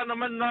nakakita ka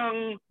naman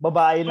ng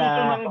babae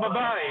suso ng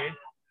babae,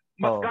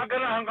 mas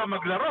gaganahan ka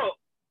maglaro.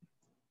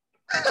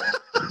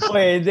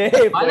 Pwede.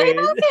 Malay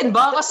natin,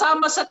 baka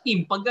kasama sa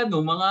team pag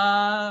mga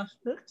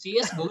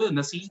CSGO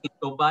na Singit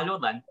o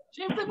Valorant,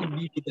 syempre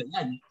magbibigyan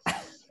yan.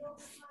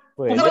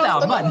 Pwede. Kung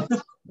malaman.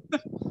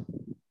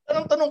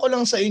 Tanong ko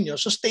lang sa inyo,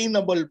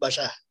 sustainable ba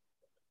siya?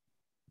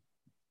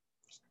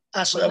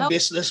 As a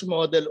business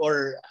model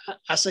or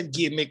as a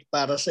gimmick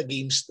para sa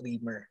game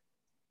streamer?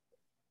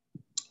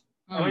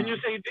 When you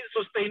say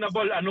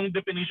sustainable, anong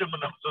definition mo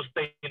ng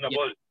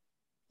sustainable?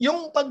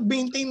 Yung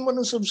pag-maintain mo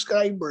ng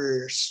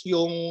subscribers,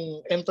 yung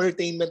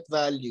entertainment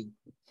value.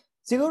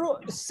 Siguro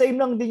same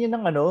lang din yun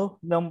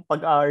ng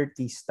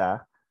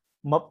pag-artista.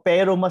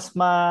 Pero mas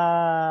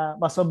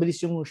mabilis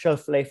yung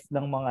shelf life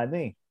ng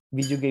mga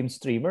video game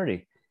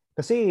streamer .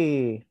 Kasi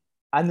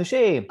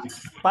siya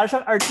para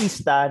siyang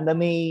artista na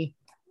may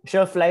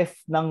shelf life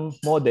ng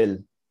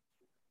model.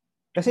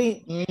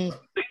 Kasi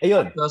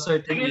ayun.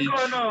 Tingin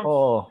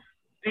ko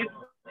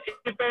it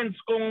depends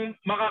kung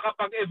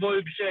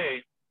makakapag-evolve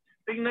siya .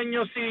 Tingnan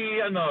nyo si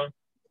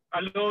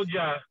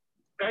Alodia,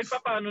 kahit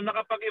pa paano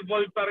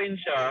nakapag-evolve pa rin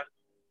siya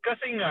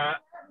kasi nga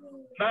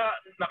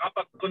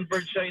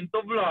nakapag-convert siya into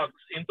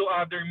vlogs, into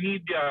other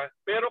media.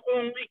 Pero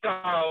kung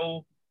ikaw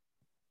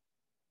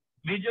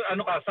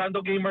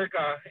Sando gamer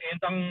ka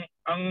and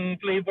ang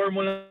flavor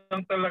mo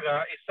lang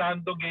talaga is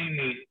Sando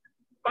gaming,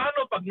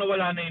 paano pag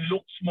nawala na yung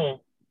looks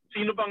mo?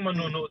 Sino pang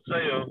manunood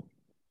sa'yo?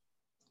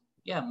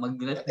 Yeah,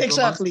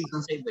 exactly.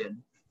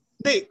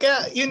 Hindi,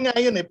 kaya yun nga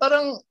yun .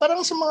 Parang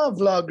sa mga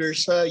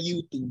vloggers sa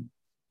YouTube,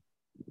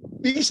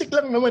 basic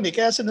lang naman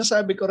kaya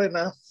sinasabi ko rin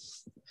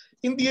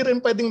hindi rin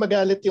pwedeng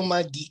magalit yung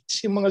mga geeks,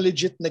 yung mga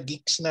legit na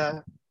geeks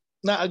na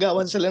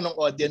naagawan sila ng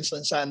audience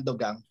ng Sando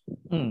Gang.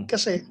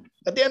 Kasi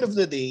at the end of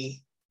the day,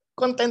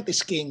 content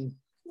is king.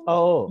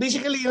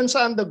 Basically yung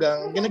Sando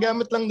Gang,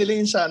 ginagamit lang nila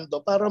yung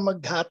Sando para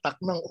maghatak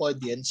ng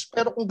audience.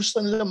 Pero kung gusto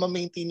nila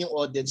ma-maintain yung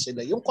audience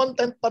nila, yung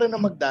content pa rin na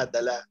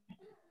magdadala.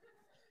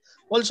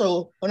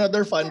 Also,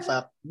 another fun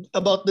fact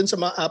about dun sa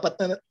mga apat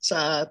na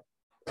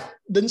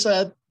dun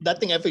sa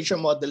dating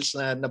FHM models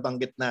na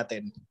nabanggit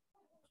natin.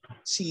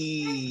 Si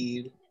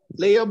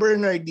Leo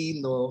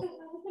Bernardino,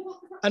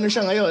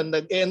 siya ngayon,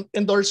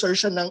 nag-endorser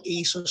siya ng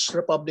Asus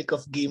Republic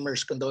of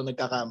Gamers kung daw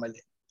nagkakamali.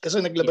 Kasi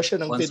naglabas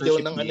siya ng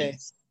video ng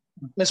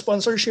na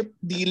sponsorship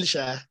deal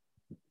siya.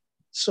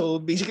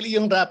 So basically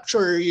yung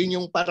Rapture, yun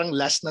yung parang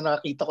last na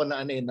nakita ko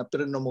na na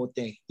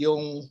promote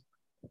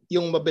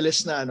yung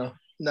mabilis na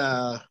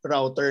na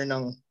router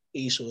ng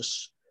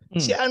Asus.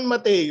 Si Ann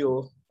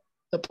Mateo,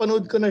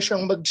 napanood ko na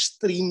siyang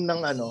mag-stream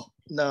ng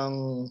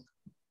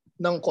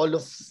ng Call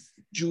of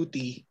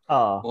Duty.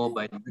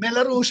 Mobile. May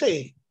laro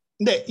siya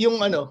Hindi, yung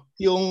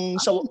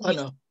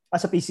sa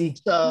sa PC.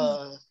 Sa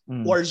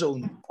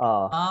Warzone.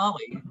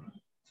 Okay.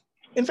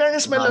 In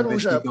fairness, may laro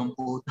siya.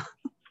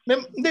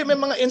 May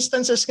mga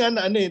instances nga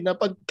na na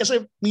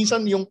kasi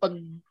minsan yung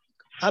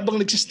habang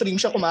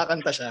nagsistream siya,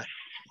 kumakanta siya.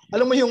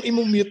 Alam mo yung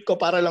i-mute ko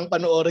para lang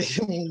panoorin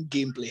yung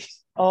gameplay.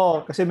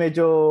 Kasi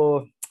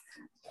medyo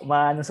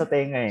maano sa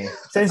tenga eh.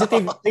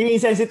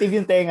 Sensitive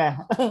yung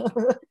tenga.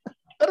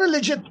 Pero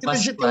legit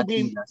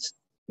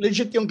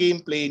yung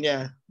gameplay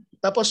niya.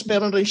 Tapos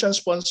meron rin siyang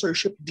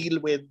sponsorship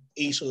deal with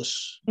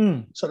Asus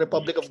sa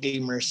Republic of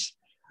Gamers.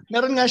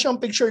 Meron nga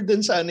siyang picture dun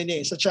sa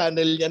sa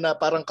channel niya na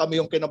parang kami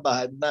yung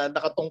kinabahan na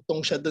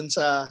nakatungtong siya dun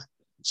sa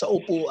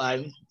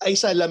upuan ay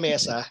sa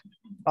lamesa.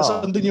 Tapos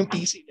andun yung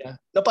PC niya.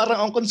 Na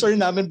parang ang concern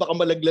namin baka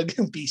malaglag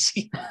yung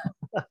PC.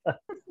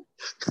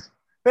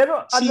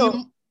 Pero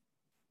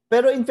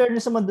in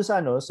fairness naman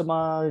doon sa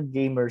mga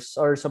gamers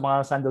or sa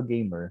mga Sando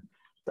gamer,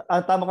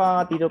 tama ka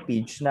nga Tito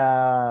Peach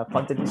na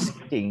content is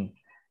king.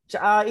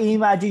 Tsaka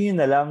i-imagine nyo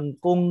na lang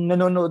kung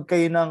nanonood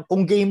kayo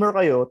kung gamer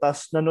kayo,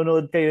 tapos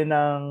nanonood kayo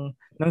ng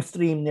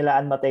stream nila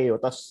Ann Mateo,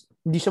 tapos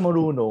hindi siya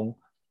marunong,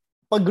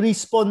 pag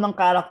respawn ng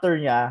character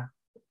niya,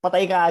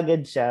 patay ka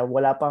agad siya,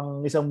 wala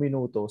pang 1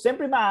 minuto.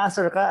 Siyempre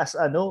ma-answer ka as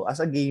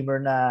a gamer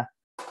na,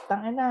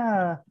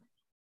 tangina,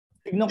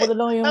 tignan ko na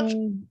lang yung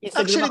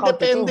Instagram actually, account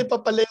depende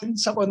pa pala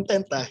sa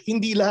content.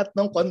 Hindi lahat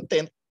ng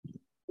content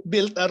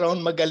built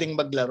around magaling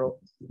maglaro.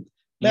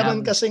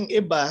 Meron kasing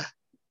iba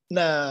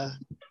na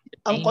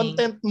ang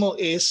content mo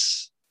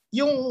is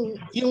yung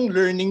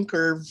learning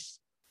curve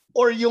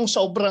or yung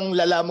sobrang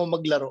lala mo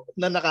maglaro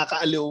na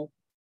nakakaaliw.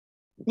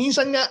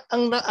 Minsan nga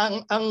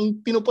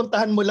ang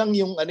pinupuntahan mo lang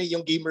yung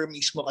gamer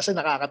mismo kasi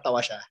nakakatawa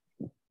siya.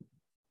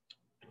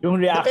 Yung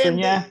reaction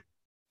niya.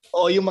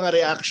 Yung mga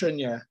reaction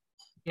niya.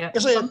 Yeah.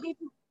 Kasi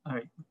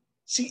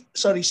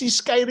si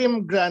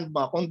Skyrim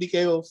Grandma, kung di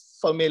kayo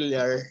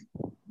familiar,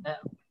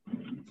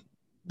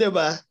 'di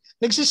ba?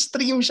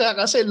 Nagsi-stream siya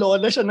kasi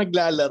lola siya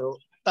naglalaro.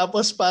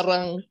 Tapos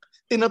parang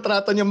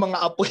tinatrato niya mga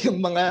apo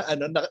yung mga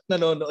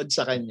nanonood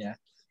sa kanya.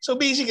 So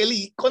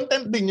basically,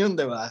 content din 'yun,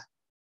 'di ba?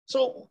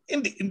 So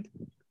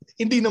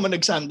hindi naman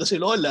nagsando si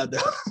Lola,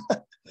 'di ba?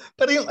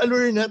 Pero yung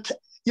allure na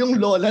yung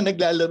lola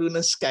naglalaro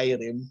ng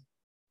Skyrim,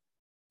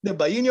 'di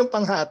ba? Yun yung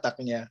panghatak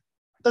niya.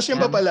 Tapos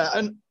yung pa pala,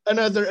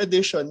 another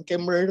edition kay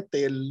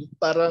Myrtle,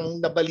 parang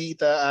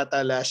nabalita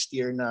ata last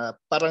year na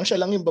parang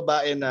siya lang yung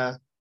babae na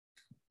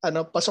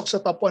pasok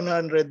sa top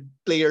 100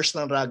 players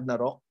ng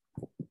Ragnarok.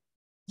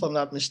 If I'm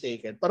not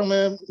mistaken. Parang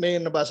may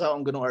nabasa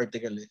akong ganung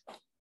article eh.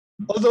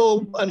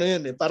 Although,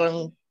 yun eh,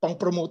 parang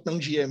pang-promote ng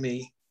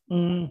GMA.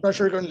 Not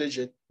sure kung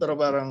legit, pero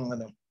parang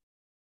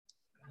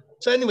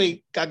So anyway,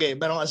 Kage,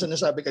 meron ka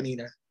sinasabi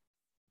kanina.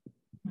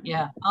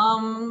 Yeah.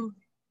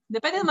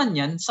 Depende naman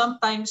yan.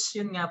 Sometimes,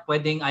 yun nga,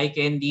 pwedeng eye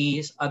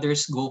candy,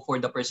 others go for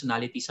the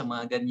personality sa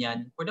mga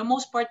ganyan. For the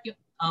most part,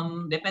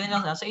 depende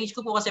lang. Sa age ko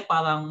po kasi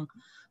parang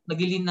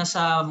nagilin na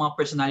sa mga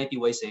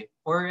personality-wise eh.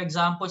 For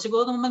example,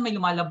 siguro naman may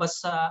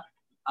lumalabas sa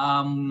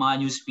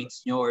mga news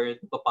feeds nyo or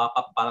pop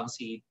up parang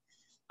si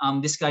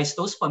Disguised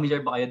Toast.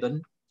 Familiar ba kayo doon?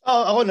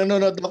 Ako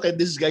nanonood ako kay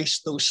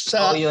Disguised Toast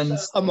sa yun.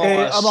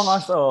 Among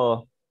Us.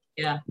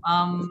 Yeah.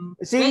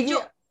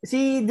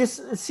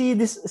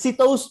 Si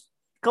Toast,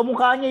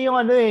 kamukha niya yung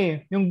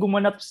yung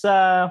gumanap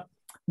sa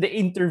The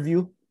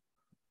Interview.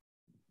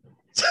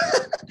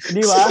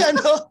 Di ba?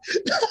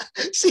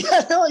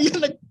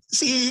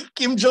 Si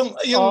Kim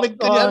Jong, yung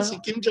nagkanyan si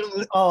Kim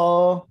Jong.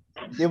 Oo.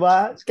 Di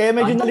ba? Kaya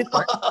medyo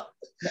nalito.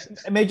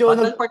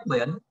 Randall Park ba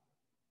yan?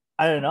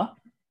 No?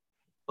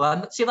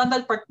 Si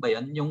Randall Park ba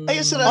yan?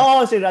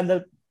 Si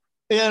Randall.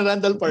 Yeah,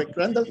 Randall Park.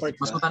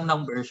 Mas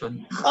matandang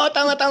version.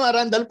 Tama.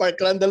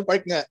 Randall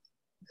Park nga.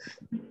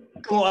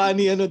 Kung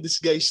ani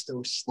Disguised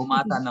Toast.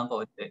 Bumata ng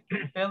konti.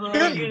 Pero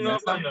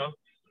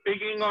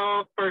speaking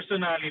of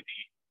personality,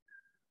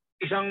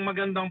 isang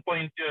magandang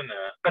point yun.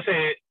 Kasi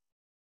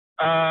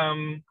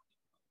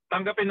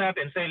tanggapin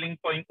natin, selling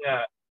point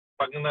nga,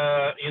 pag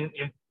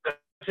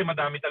kasi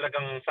madami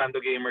talagang Sando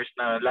gamers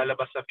na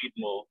lalabas sa feed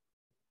mo,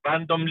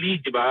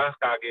 randomly, di ba?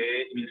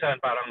 Kage, minsan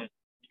parang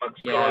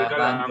mag-scroll ka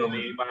lang,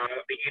 may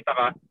makikita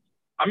ka.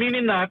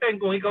 Aminin natin,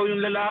 kung ikaw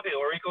yung lalaki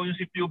or ikaw yung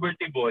si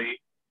puberty boy,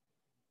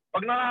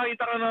 pag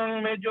nakakita ka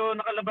ng medyo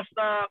nakalabas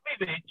na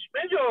cleavage,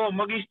 medyo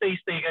mag-stay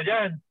ka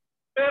dyan.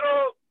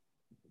 Pero,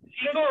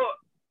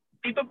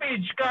 Tito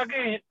Page,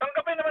 Kage,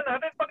 tanggapin naman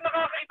natin, pag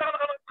nakakita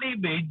ka ng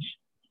cleavage,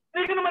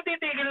 hindi ka naman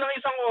titigil ng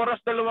 1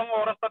 oras, 2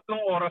 oras,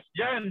 3 oras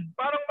dyan.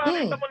 Parang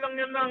makita mo lang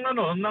yun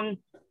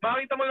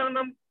makita mo lang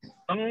ng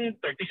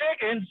 30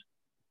 seconds.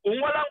 Kung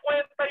walang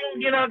kwenta yung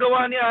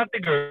ginagawa ni ate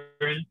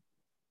girl,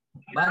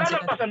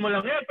 lalampasan mo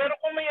lang yan. Pero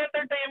kung may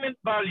entertainment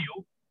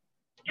value,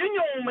 yun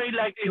yung may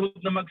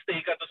likelihood na magstay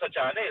ka to sa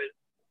channel.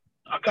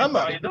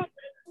 Tama.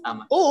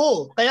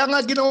 Oo. Kaya nga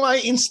ginawa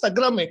yung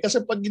Instagram eh.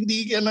 Kasi pag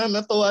hindi ka na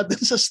natuwa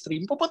dun sa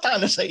stream, pupunta ka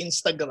na sa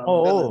Instagram.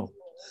 Oo.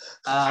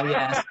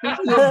 Yeah.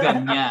 Speaking of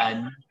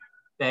ganyan,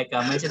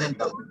 teka, may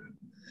sinunod.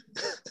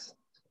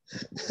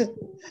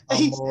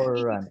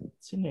 Amoran.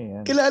 Sino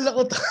yan? Kilala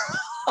ko to.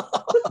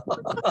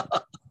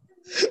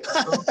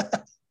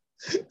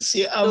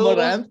 Si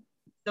Amorant?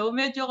 So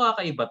medyo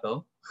kakaiba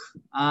to.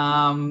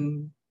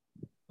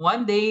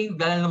 One day,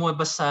 galing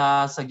lumabas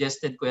sa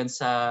suggested ko yan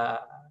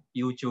sa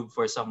YouTube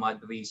for some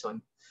odd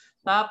reason.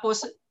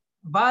 Tapos,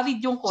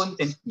 valid yung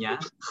content niya.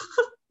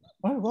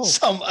 Oh, wow.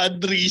 Some odd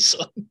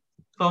reason.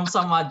 From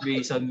some odd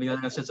reason,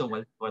 bigla na siya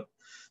sumalpot.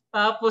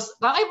 Tapos,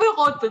 kakaiba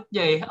yung content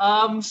niya eh.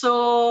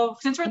 So,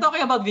 since we're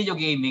talking about video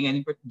gaming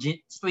and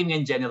streaming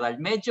in general,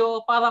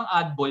 medyo parang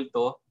oddball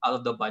to out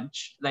of the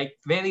bunch.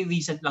 Like, very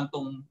recent lang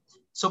tong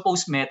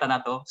supposed meta na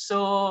to.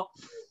 So,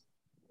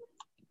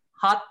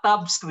 hot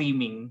tub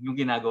streaming yung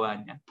ginagawa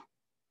niya.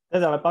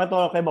 Pakita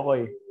ko kay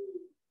Makoy.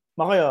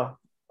 Makoy,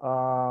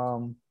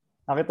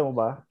 nakita mo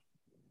ba?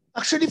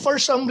 Actually, for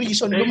some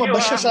reason,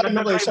 lumabas siya sa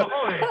ano ko.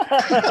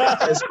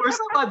 For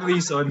some odd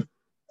reason.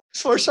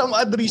 For some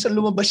odd reason,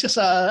 lumabas siya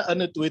sa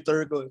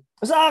Twitter ko.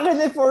 Sa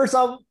akin for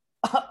some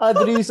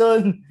odd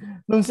reason,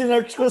 nung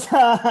sinearch ko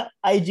sa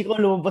IG ko,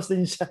 lumabas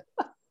din siya.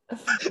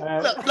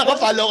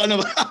 Naka-follow ka na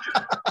ba?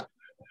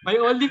 May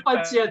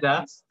OnlyFans yan,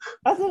 ha?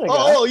 Talaga?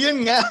 Oo,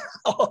 yun nga.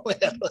 Oo,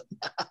 meron.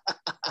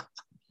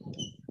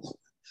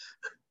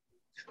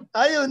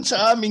 Ayon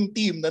sa aming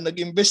team na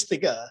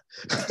nag-imbestiga,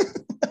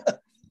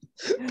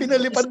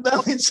 pinalipad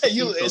namin sa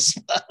US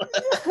para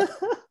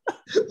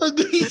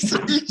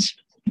mag-research.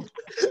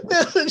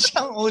 Meron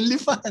siyang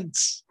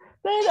OnlyFans.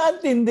 Dahil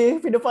antindi,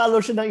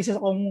 pinafollow siya ng isa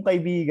kong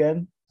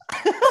kaibigan.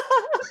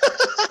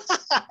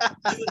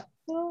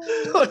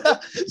 Wala.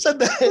 Sa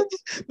dahil,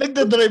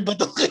 nagdadrive ba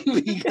itong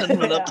kaibigan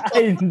mo na to?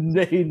 Ay,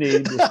 hindi.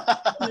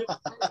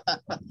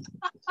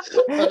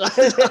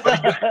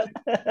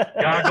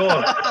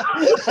 Gago.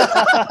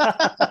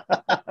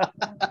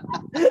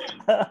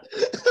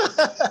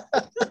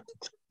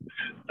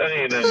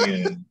 Tangina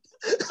yun.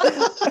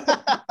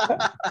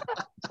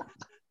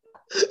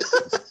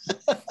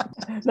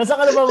 Nasa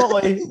ka na ba,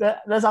 Makoy?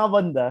 Nasa ka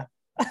banda?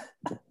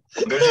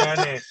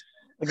 Ganyan eh.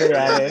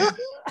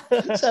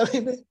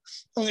 Sabi na,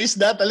 ang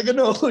isda talaga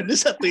nahuhuli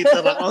sa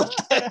Twitter account.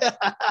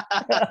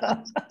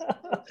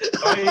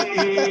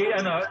 Okay,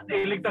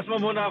 iligtas mo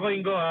muna ako,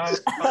 Ingo, ha?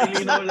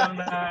 Pakilinaw lang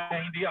na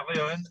hindi ako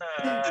yun.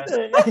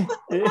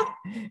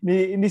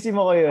 Hindi si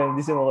Makoy yun.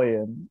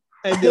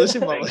 Ay, hindi si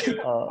Makoy.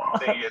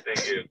 Thank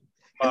you.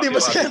 Hindi ba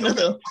si ano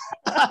to?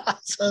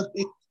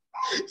 Sorry.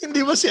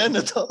 Hindi ba si ano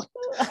to?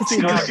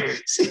 Si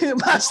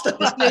Master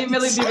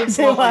Hans.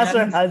 Si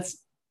Master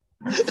Hans.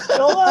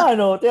 Oo nga,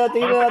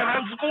 tingnan Master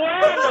Hans ko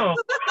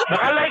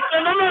Naka-like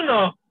na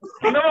naman,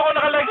 Tingnan mo kung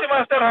naka-like si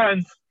Master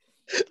Hans.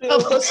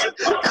 Tapos,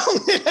 kung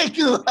nilike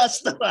yung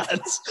Master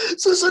Hans,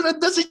 susunod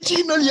na si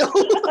Chino Liao.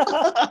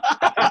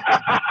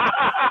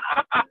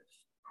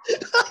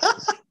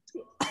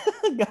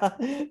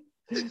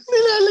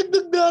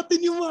 Nilalagdag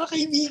natin yung mga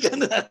kaibigan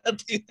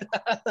natin.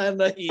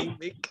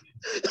 Nanahimik.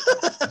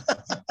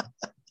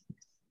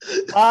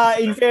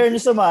 In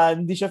fairness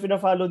naman, hindi siya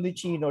pina-follow ni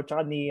Chino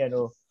tsaka ni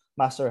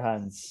Master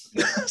Hans.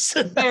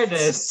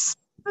 Fairness.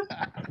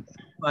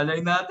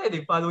 Malay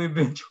natin, follow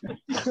eventually.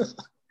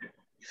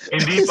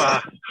 Hindi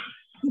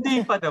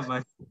pa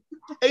naman.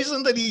 Ay,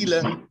 sandali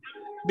lang.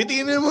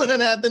 Bitiin muna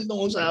natin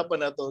itong usapan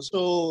na to.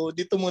 So,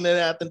 dito muna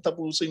natin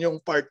tapusin yung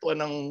part 1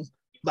 ng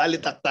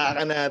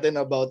balitaktakan natin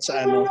about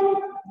sa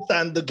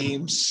Sando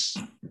Games.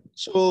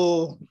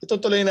 So,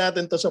 itutuloy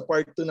natin to sa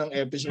part 2 ng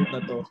episode na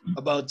to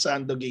about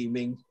Sando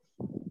Gaming.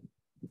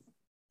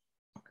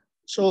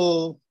 So,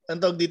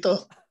 ang tawag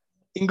dito?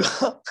 Ingo.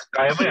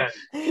 Kaya mo yan.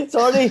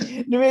 Sorry,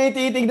 may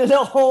titignan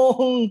ako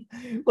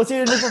kung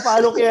sino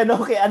nagpa-follow kay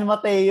Ann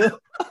Mateo.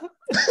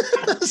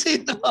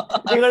 Sino?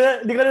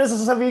 Di ko na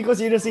sasabihin ko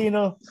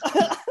sino-sino.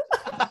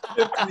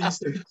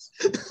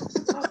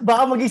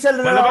 Baka mag-isa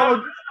na lang ako.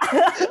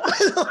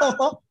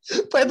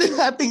 Pwede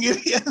natin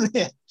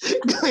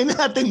gawin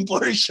natin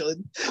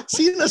portion.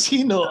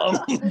 Sino-sino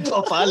ang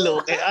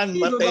pa-follow kay Ann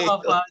Mateo? Sino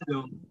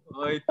pa-follow?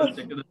 Ito,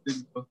 check na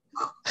din ko.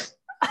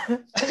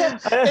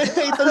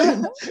 Ito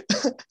rin.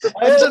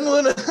 Diyan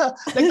muna.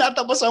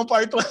 Nagtatapos ang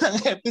part 1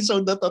 ng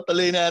episode na to.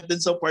 Tuloy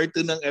natin sa part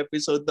 2 ng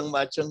episode ng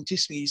Machong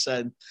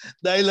Chismisan.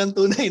 Dahil ang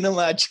tunay na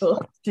macho.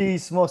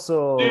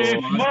 Chismoso.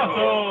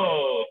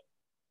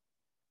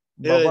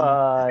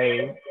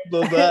 Bye-bye.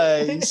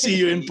 Bye-bye. See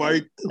you in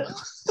part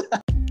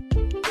 2.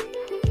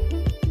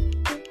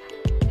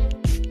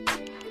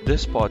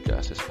 This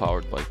podcast is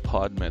powered by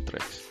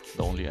Podmetrics,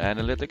 the only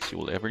analytics you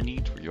will ever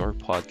need for your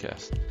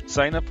podcast.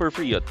 Sign up for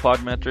free at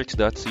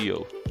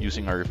podmetrics.co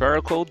using our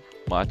referral code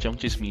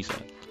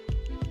MachongChismisan.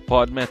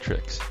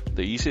 Podmetrics,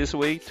 the easiest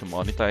way to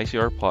monetize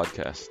your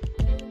podcast.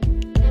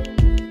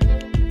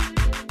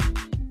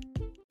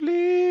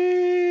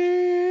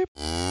 Bleep.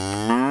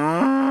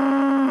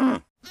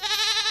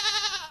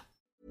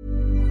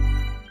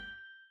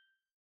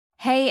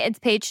 Hey, it's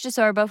Paige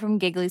DeSorbo from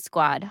Giggly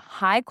Squad.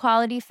 High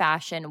quality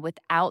fashion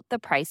without the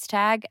price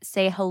tag.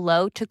 Say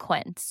hello to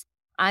Quince.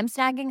 I'm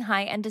snagging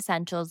high-end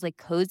essentials like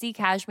cozy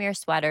cashmere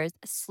sweaters,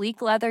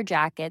 sleek leather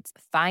jackets,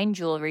 fine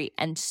jewelry,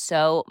 and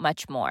so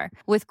much more.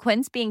 With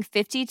Quince being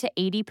 50 to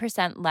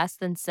 80% less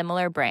than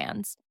similar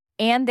brands.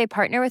 And they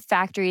partner with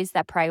factories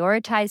that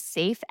prioritize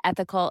safe,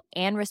 ethical,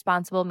 and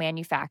responsible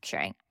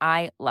manufacturing.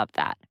 I love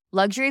that.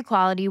 Luxury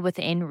quality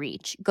within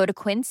reach. Go to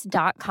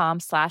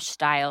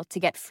quince.com/style to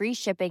get free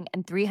shipping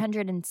and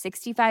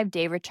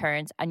 365-day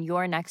returns on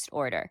your next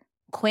order.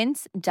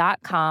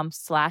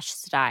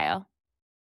 Quince.com/style.